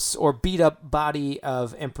corpse or beat up body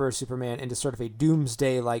of Emperor Superman into sort of a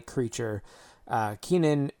doomsday-like creature.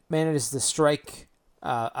 Keenan manages to strike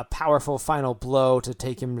a powerful final blow to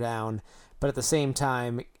take him down, but at the same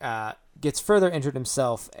time gets further injured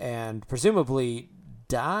himself and presumably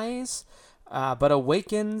dies, but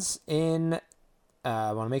awakens in...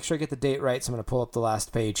 I want to make sure I get the date right, so I'm going to pull up the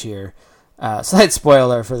last page here. Slight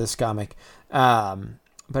spoiler for this comic.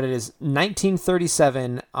 But it is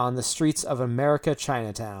 1937 on the streets of America,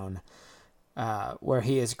 Chinatown, where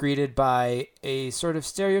he is greeted by a sort of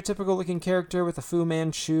stereotypical-looking character with a Fu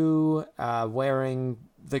Manchu, wearing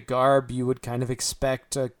the garb you would kind of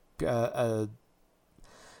expect a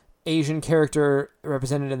Asian character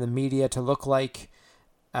represented in the media to look like.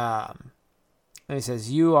 And he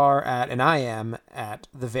says, "You are at, and I am at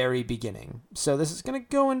the very beginning." So this is going to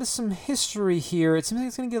go into some history here. It seems like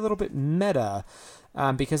it's going to get a little bit meta,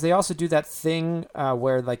 because they also do that thing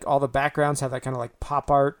where like all the backgrounds have that kind of like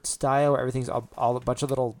pop art style where everything's all a bunch of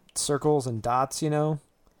little circles and dots, you know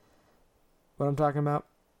what I'm talking about?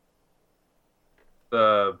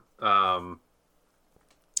 The I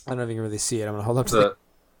don't know if you can really see it. I'm going to hold up to the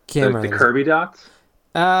camera. The Kirby dots?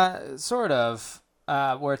 Sort of.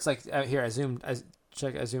 Where it's like here I zoomed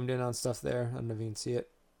in on stuff there. I don't know if you can see it.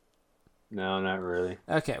 No, not really.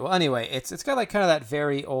 Okay, well anyway, it's got like kind of that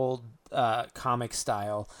very old comic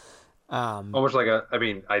style. Almost like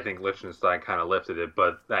I think Lichtenstein kind of lifted it,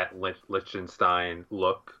 but that Lichtenstein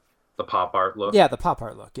look, the pop art look. Yeah, the pop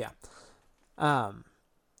art look, yeah.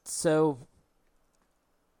 So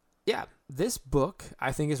yeah, this book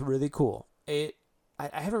I think is really cool. I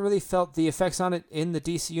haven't really felt the effects on it in the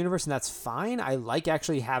DC universe, and that's fine. I like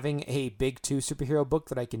actually having a big 2 superhero book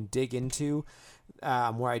that I can dig into,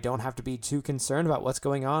 where I don't have to be too concerned about what's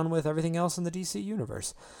going on with everything else in the DC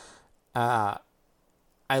universe. I'm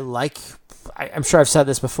sure I've said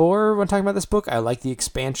this before when talking about this book, I like the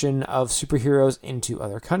expansion of superheroes into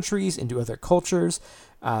other countries, into other cultures,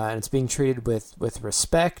 and it's being treated with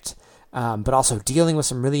respect, but also dealing with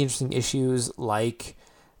some really interesting issues like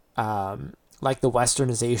the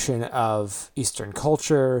westernization of Eastern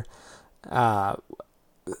culture,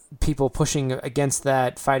 people pushing against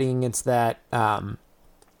that, fighting against that.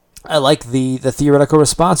 I like the theoretical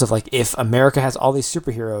response of like, if America has all these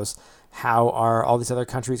superheroes, how are all these other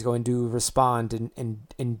countries going to respond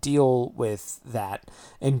and deal with that,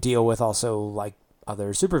 and deal with also like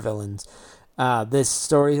other supervillains? This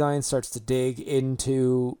storyline starts to dig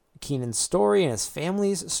into Keenan's story and his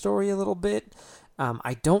family's story a little bit.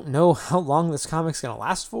 I don't know how long this comic's going to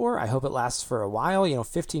last for. I hope it lasts for a while.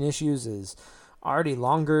 15 issues is already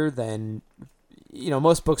longer than,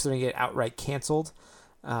 most books that are going to get outright canceled.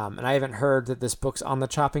 And I haven't heard that this book's on the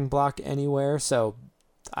chopping block anywhere, so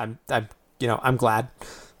I'm glad.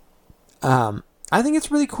 I think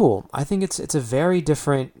it's really cool. I think it's a very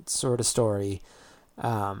different sort of story.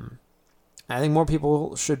 I think more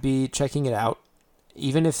people should be checking it out,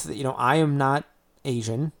 even if, I am not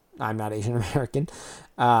Asian. I'm not Asian American.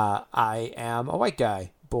 I am a white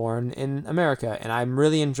guy born in America, and I'm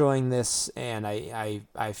really enjoying this. And I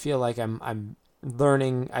feel like I'm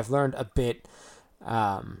learning. I've learned a bit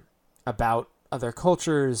about other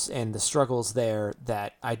cultures and the struggles there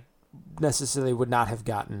that I necessarily would not have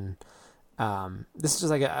gotten. This is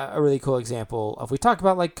just like a really cool example of, we talk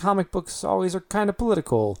about like comic books always are kind of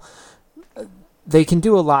political. They can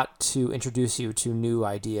do a lot to introduce you to new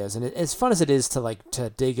ideas, and as fun as it is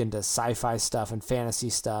to dig into sci-fi stuff and fantasy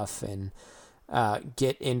stuff and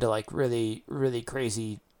get into like really, really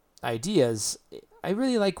crazy ideas, I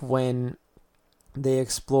really like when they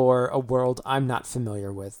explore a world I'm not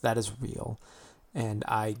familiar with that is real, and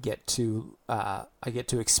I get to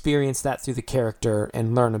experience that through the character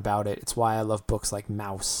and learn about it. It's why I love books like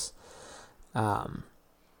Mouse.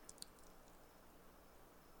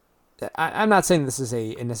 I'm not saying this is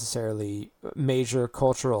a necessarily major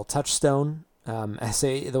cultural touchstone,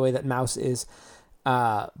 the way that Mouse is,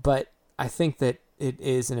 but I think that it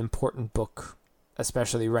is an important book,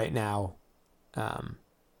 especially right now, and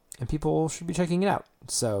people should be checking it out.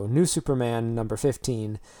 So, New Superman number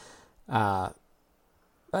 15, and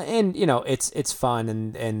it's fun,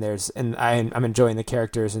 and I'm enjoying the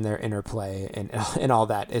characters and their interplay and all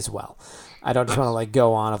that as well. I don't just want to like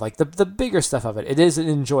go on of like the bigger stuff of it. It is an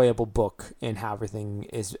enjoyable book in how everything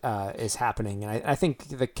is happening, and I think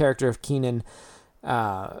the character of Keenan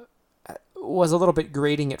was a little bit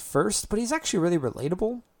grating at first, but he's actually really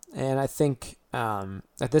relatable. And I think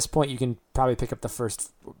at this point you can probably pick up the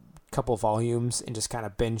first couple volumes and just kind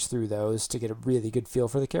of binge through those to get a really good feel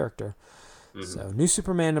for the character. Mm-hmm. So New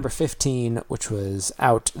Superman number 15, which was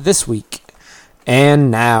out this week. And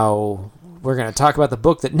now we're going to talk about the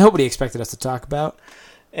book that nobody expected us to talk about.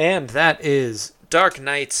 And that is Dark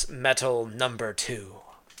Knight's Metal number 2.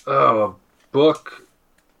 Oh, a book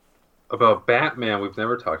about Batman. We've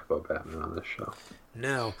never talked about Batman on this show.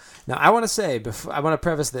 No. Now, I want to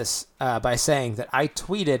preface this by saying that I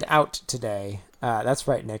tweeted out today. That's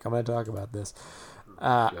right, Nick. I'm going to talk about this.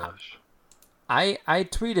 Gosh. I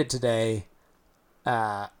tweeted today.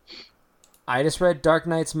 I just read Dark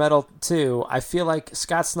Knight's Metal 2. I feel like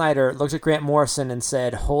Scott Snyder looked at Grant Morrison and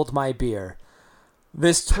said, "Hold my beer."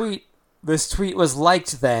 This tweet was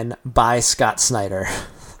liked then by Scott Snyder.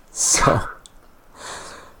 So,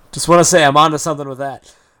 just want to say I'm onto something with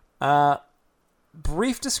that.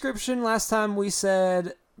 Brief description. Last time we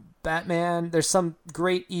said Batman, there's some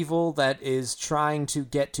great evil that is trying to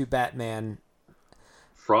get to Batman.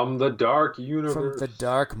 From the dark universe. From the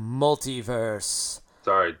dark multiverse.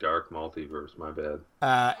 Sorry, dark multiverse, my bad.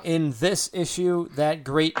 In this issue, that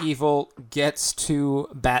great evil gets to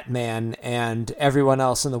Batman and everyone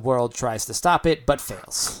else in the world tries to stop it, but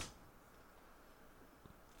fails.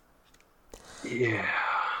 Yeah.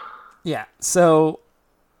 Yeah, so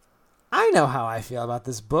I know how I feel about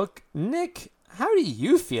this book. Nick, how do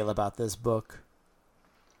you feel about this book?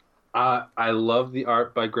 I love the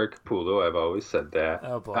art by Greg Capullo. I've always said that.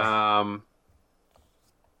 Oh boy.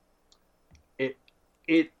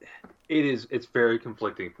 It's very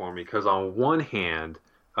conflicting for me because on one hand,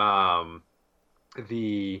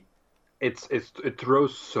 it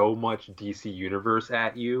throws so much DC Universe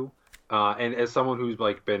at you, and as someone who's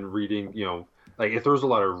like been reading, like it throws a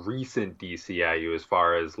lot of recent DC at you as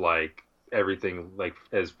far as like everything, like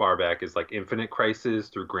as far back as like Infinite Crisis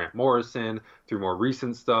through Grant Morrison, through more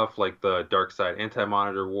recent stuff like the Darkseid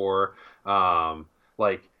Anti-Monitor War.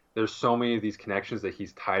 Like there's so many of these connections that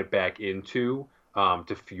he's tied back into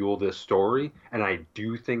to fuel this story, and I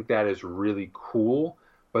do think that is really cool.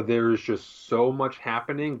 But there is just so much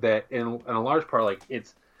happening that, in a large part, like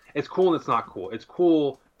it's cool and it's not cool. It's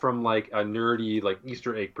cool from like a nerdy like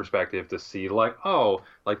Easter egg perspective to see like, oh,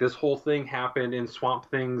 like this whole thing happened in Swamp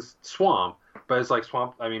Thing's swamp, but it's like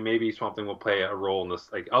maybe Swamp Thing will play a role in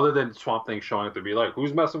this, like other than Swamp Thing showing up to be like,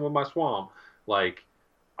 who's messing with my swamp? Like,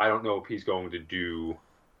 I don't know if he's going to do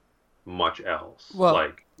much else. Well,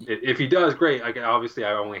 like if he does, great. Obviously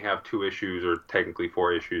I only have 2 issues or technically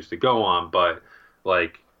 4 issues to go on, but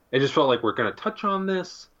like it just felt like we're gonna touch on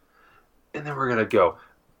this and then we're gonna go.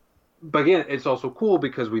 But again, it's also cool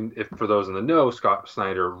because for those in the know, Scott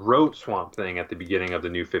Snyder wrote Swamp Thing at the beginning of the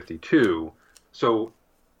New 52. So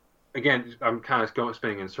again, I'm kind of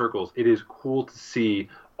spinning in circles. It is cool to see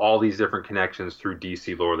all these different connections through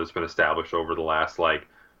DC lore that's been established over the last like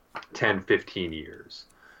 10, 15 years.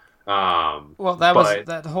 Well,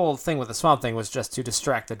 that whole thing with the Swamp Thing was just to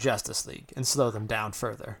distract the Justice League and slow them down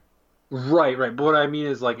further. Right. But what I mean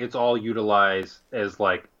is like it's all utilized as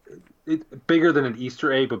like it's bigger than an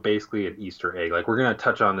Easter egg, but basically an Easter egg. Like we're gonna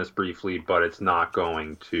touch on this briefly, but it's not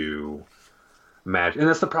going to match. And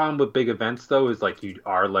that's the problem with big events, though, is like you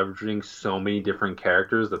are leveraging so many different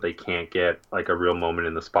characters that they can't get like a real moment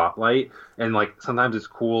in the spotlight. And like sometimes it's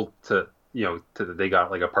cool to they got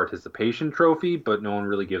like a participation trophy, but no one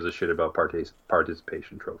really gives a shit about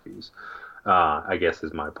participation trophies. I guess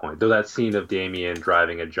is my point. Though that scene of Damian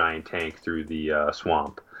driving a giant tank through the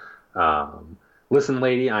swamp. Listen,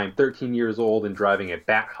 lady, I am 13 years old and driving a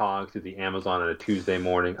bat hog through the Amazon on a Tuesday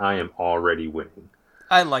morning. I am already winning.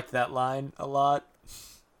 I liked that line a lot.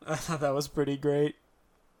 I thought that was pretty great.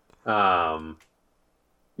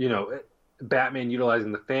 Batman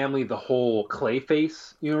utilizing the family, the whole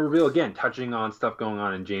Clayface, reveal, again, touching on stuff going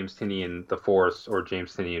on in James Tynion The Force or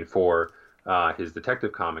James Tynion 4, his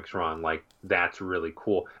Detective Comics run. Like, that's really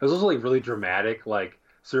cool. It was also, like, really dramatic. Like,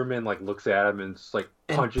 Superman, like, looks at him and just, like,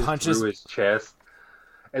 punches through his chest.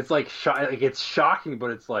 It's, like, it's shocking, but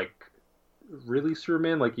it's, like, really,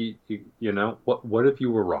 Superman? Like, what if you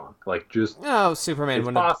were wrong? Like, just... No, Superman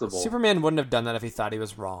wouldn't have done that if he thought he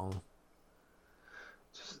was wrong.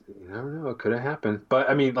 Just, you never know. It could have happened. But,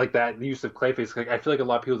 I mean, like, that use of Clayface, like, I feel like a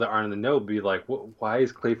lot of people that aren't in the know would be like, why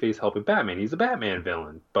is Clayface helping Batman? He's a Batman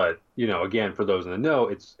villain. But, again, for those in the know,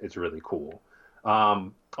 it's really cool.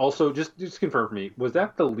 Also, just confirm for me, was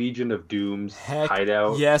that the Legion of Doom's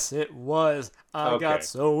hideout? Yes, it was. I got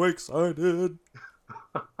so excited.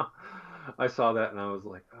 I saw that and I was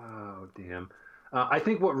like, oh, damn. I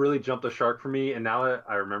think what really jumped the shark for me, and now that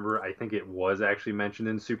I remember, I think it was actually mentioned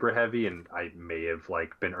in Super Heavy, and I may have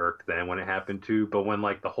like been irked then when it happened too. But when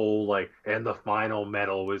like the whole like and the final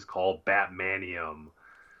medal was called Batmanium,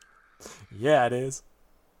 Yeah, it is.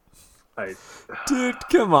 I Dude,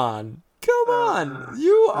 come on. Come on.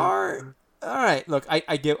 You are all right. Look,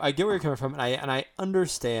 I get where you're coming from, and I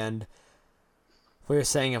understand what you're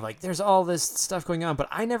saying of like there's all this stuff going on, but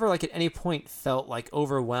I never like at any point felt like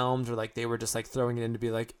overwhelmed or like they were just like throwing it in to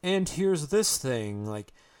be like, and here's this thing.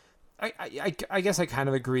 Like I guess I kind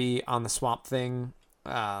of agree on the swamp thing.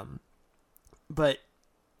 But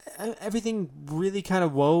everything really kind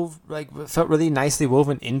of felt really nicely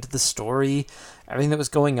woven into the story. Everything that was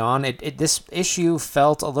going on, this issue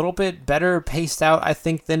felt a little bit better paced out, I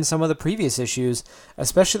think, than some of the previous issues,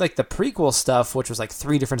 especially like the prequel stuff, which was like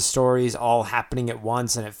 3 different stories all happening at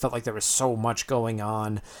once, and it felt like there was so much going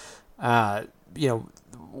on.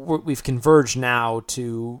 We've converged now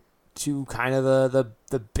to kind of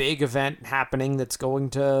the big event happening that's going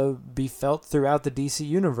to be felt throughout the DC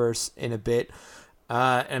universe in a bit.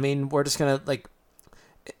 I mean, we're just gonna like.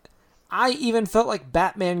 I even felt like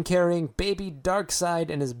Batman carrying Baby Darkseid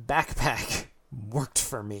in his backpack worked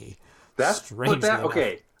for me.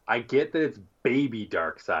 Okay. I get that it's Baby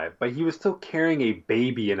Darkseid, but he was still carrying a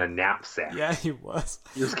baby in a knapsack. Yeah, he was.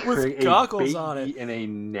 He was carrying with goggles a on it baby in a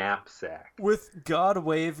knapsack with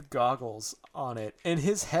Godwave goggles on it, and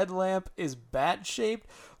his headlamp is bat shaped.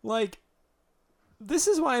 Like, this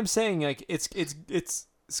is why I'm saying like it's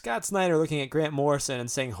Scott Snyder looking at Grant Morrison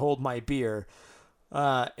and saying, "Hold my beer."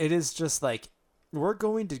 It is just like, we're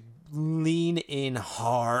going to lean in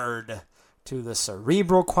hard to the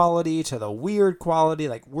cerebral quality, to the weird quality.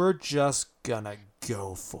 Like, we're just gonna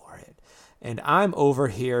go for it. And I'm over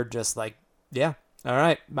here just like, yeah, all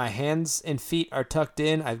right. My hands and feet are tucked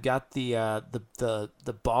in. I've got the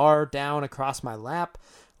bar down across my lap.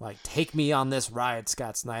 Like, take me on this ride,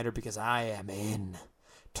 Scott Snyder, because I am in.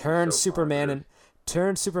 Turn Superman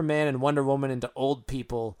and Wonder Woman into old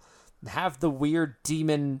people. Have the weird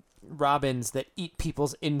demon Robins that eat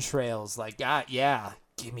people's entrails. Like, yeah,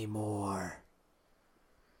 give me more.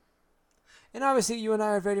 And obviously, you and I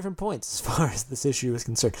are at very different points as far as this issue is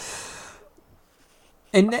concerned.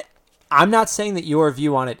 And I'm not saying that your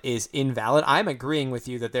view on it is invalid. I'm agreeing with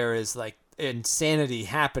you that there is, like, insanity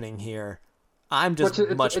happening here. I'm just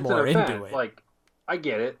much more into it. Like, I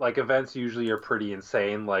get it. Like, events usually are pretty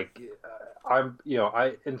insane. Like,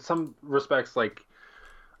 in some respects, like,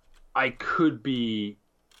 I could be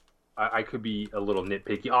a little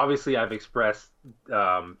nitpicky. Obviously, I've expressed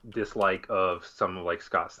dislike of some of like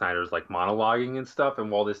Scott Snyder's like monologuing and stuff. And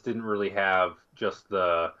while this didn't really have just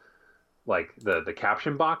the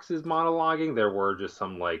caption boxes monologuing, there were just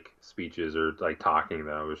some like speeches or like talking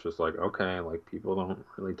that I was just like, okay, like people don't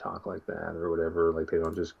really talk like that or whatever. Like they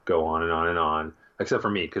don't just go on and on and on. Except for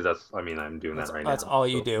me, because I'm doing that right now. That's all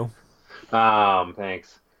you do.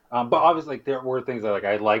 Thanks. But obviously, like, there were things that, like,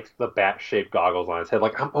 I liked the bat-shaped goggles on his head.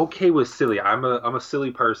 Like, I'm okay with silly. I'm a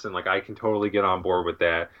silly person. Like, I can totally get on board with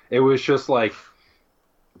that. It was just, like,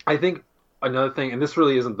 I think another thing, and this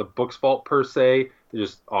really isn't the book's fault per se,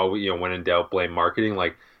 just when in doubt, blame marketing.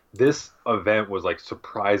 Like, this event was, like,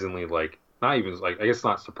 surprisingly, like, not even, like, I guess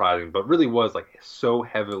not surprising, but really was, like, so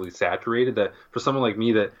heavily saturated that for someone like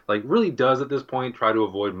me that, like, really does at this point try to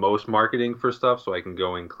avoid most marketing for stuff so I can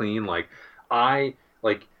go in clean,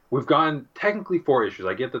 we've gotten technically 4 issues.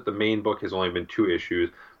 I get that the main book has only been 2 issues,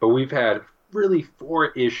 but we've had really 4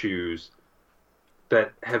 issues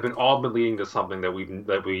that have all been leading to something that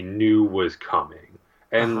we knew was coming.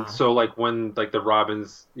 And so, like, when like the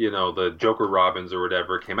Robins, the Joker Robins or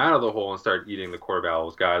whatever came out of the hole and started eating the Core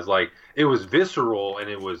Battles guys, like, it was visceral, and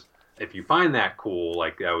it was, if you find that cool,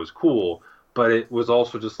 like, that was cool. But it was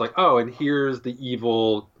also just like, oh, and here's the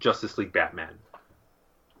evil Justice League Batman.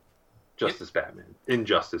 Batman.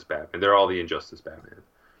 Injustice Batman. They're all the Injustice Batman.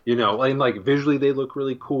 And like visually they look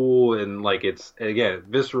really cool, and like it's, again,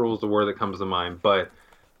 visceral is the word that comes to mind, but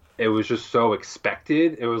it was just so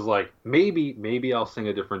expected. It was like, maybe I'll sing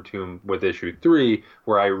a different tune with issue 3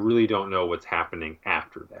 where I really don't know what's happening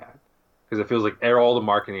after that. Because it feels like all the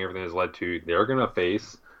marketing, everything has led to, they're going to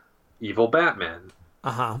face evil Batman.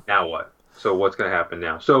 Now what? So what's going to happen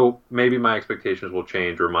now? So maybe my expectations will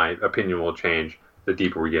change, or my opinion will change the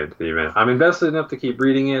deeper we get into the event. I'm invested enough to keep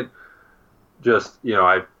reading it. Just,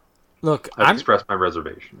 I've expressed my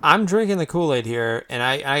reservation. I'm drinking the Kool-Aid here, and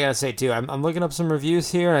I gotta say too, I'm looking up some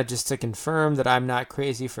reviews here just to confirm that I'm not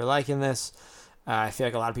crazy for liking this. I feel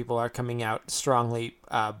like a lot of people are coming out strongly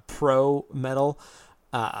pro metal.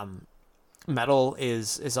 metal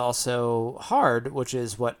is also hard, which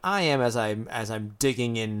is what I am as I'm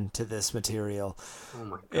digging into this material. Oh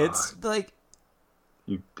my god! It's like,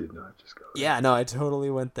 you did not just go there. Yeah, no, I totally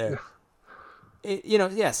went there.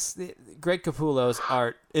 Yes, Greg Capullo's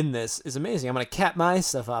art in this is amazing. I'm gonna cap my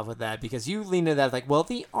stuff off with that because you lean into that like, well,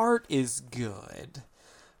 the art is good.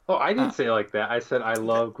 Oh, I didn't say it like that. I said I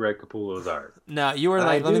love Greg Capullo's art. No, you were And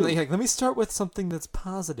like, I do. let me start with something that's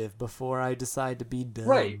positive before I decide to be done.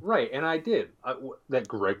 Right, and I did. That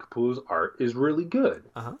Greg Capullo's art is really good.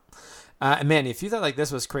 And man, if you thought like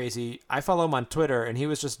this was crazy, I follow him on Twitter, and he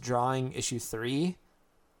was just drawing issue 3,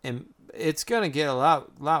 and it's gonna get a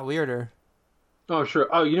lot weirder. Oh, sure.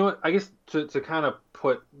 Oh, you know what? I guess to kind of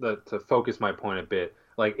to focus my point a bit,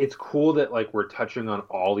 like it's cool that like we're touching on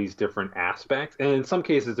all these different aspects, and in some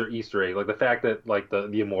cases they're Easter egg. Like the fact that like the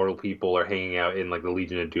immortal people are hanging out in like the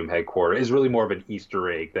Legion of Doom headquarters is really more of an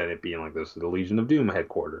Easter egg than it being like this is the Legion of Doom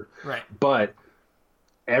headquarters. Right. But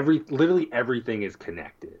literally everything is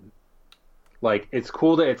connected. Like, it's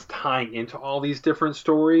cool that it's tying into all these different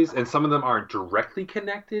stories, and some of them aren't directly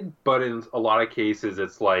connected, but in a lot of cases,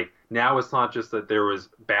 it's like, now it's not just that there was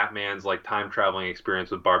Batman's, like, time-traveling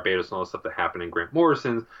experience with Barbados and all the stuff that happened in Grant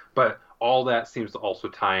Morrison's, but all that seems to also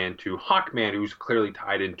tie into Hawkman, who's clearly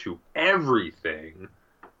tied into everything.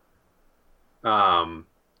 And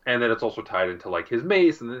then it's also tied into, like, his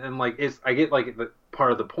mace, and like, I get, like, the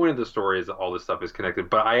part of the point of the story is that all this stuff is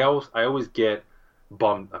connected, but I always get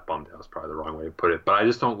bummed out is probably the wrong way to put it, but I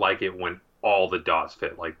just don't like it when all the dots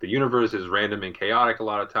fit. Like, the universe is random and chaotic a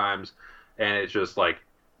lot of times, and it's just like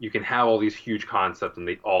you can have all these huge concepts and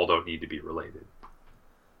they all don't need to be related.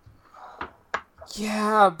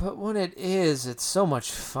 Yeah, but when it is, it's so much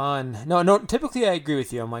fun. No, typically I agree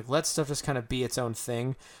with you. I'm like, let stuff just kind of be its own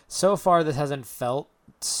thing. So far, this hasn't felt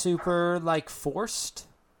super, like, forced,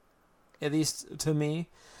 at least to me.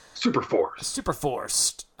 Super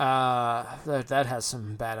forced. That has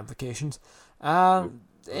some bad implications. And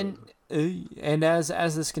as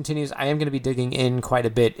this continues, I am going to be digging in quite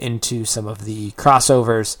a bit into some of the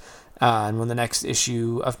crossovers. And when the next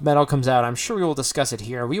issue of Metal comes out, I'm sure we will discuss it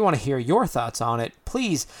here. We want to hear your thoughts on it.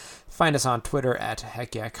 Please find us on Twitter at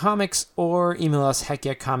HeckYeahComics or email us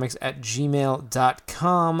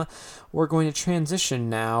heckyeahcomics@gmail.com. We're going to transition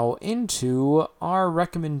now into our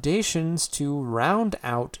recommendations to round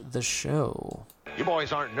out the show. You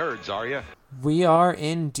boys aren't nerds, are you? We are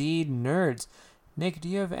indeed nerds. Nick, do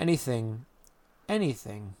you have anything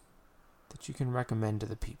that you can recommend to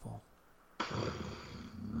the people?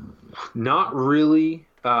 Not really,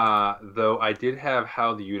 though I did have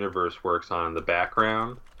How the Universe Works on in the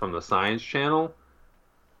background from the Science Channel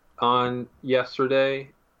on yesterday,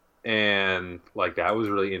 and like that was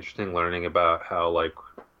really interesting, learning about how like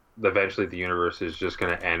eventually the universe is just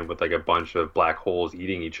going to end with like a bunch of black holes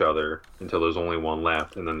eating each other until there's only one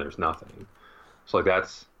left, and then there's nothing. So like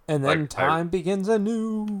that's and then like, time begins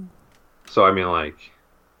anew. So I mean, like,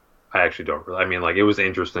 I actually don't really. I mean, like, it was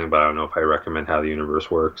interesting, but I don't know if I recommend How the Universe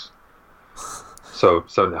Works. So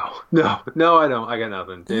no, I don't. I got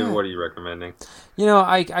nothing. David, Yeah. What are you recommending? You know,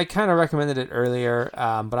 I kind of recommended it earlier,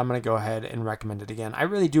 but I'm going to go ahead and recommend it again. I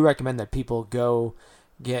really do recommend that people go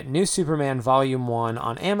get New Superman Volume 1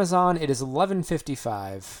 on Amazon. It is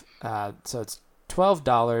 $11.55, so it's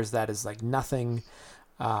 $12. That is like nothing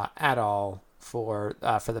at all for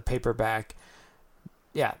the paperback.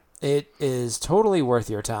 Yeah, it is totally worth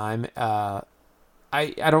your time.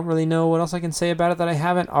 I don't really know what else I can say about it that I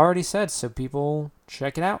haven't already said, so people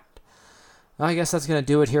check it out. I guess that's going to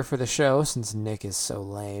do it here for the show, since Nick is so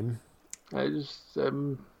lame. I just I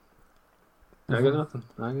got nothing.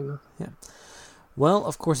 Yeah. Well,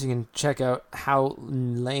 of course, you can check out how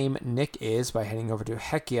lame Nick is by heading over to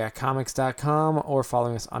heckyeahcomics.com or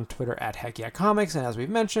following us on Twitter at heckyeahcomics, and as we've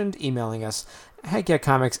mentioned, emailing us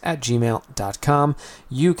heckyeahcomics@gmail.com.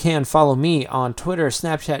 You can follow me on Twitter,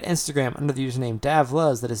 Snapchat, Instagram under the username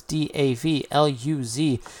Davluz, that is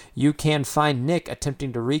DAVLUZ. You can find Nick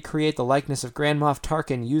attempting to recreate the likeness of Grand Moff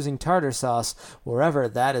Tarkin using tartar sauce wherever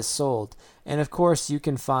that is sold. And of course, you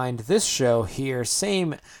can find this show here,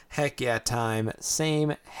 same Heck Yeah time,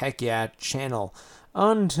 same Heck Yeah channel.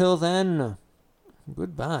 Until then,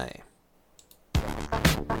 goodbye.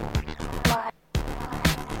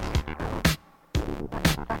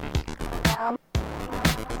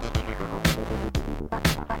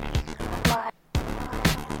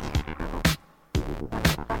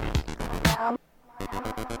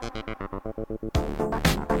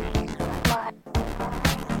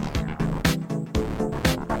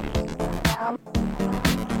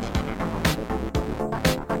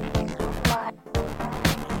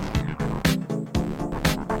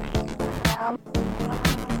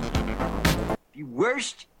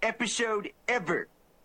 Worst episode ever.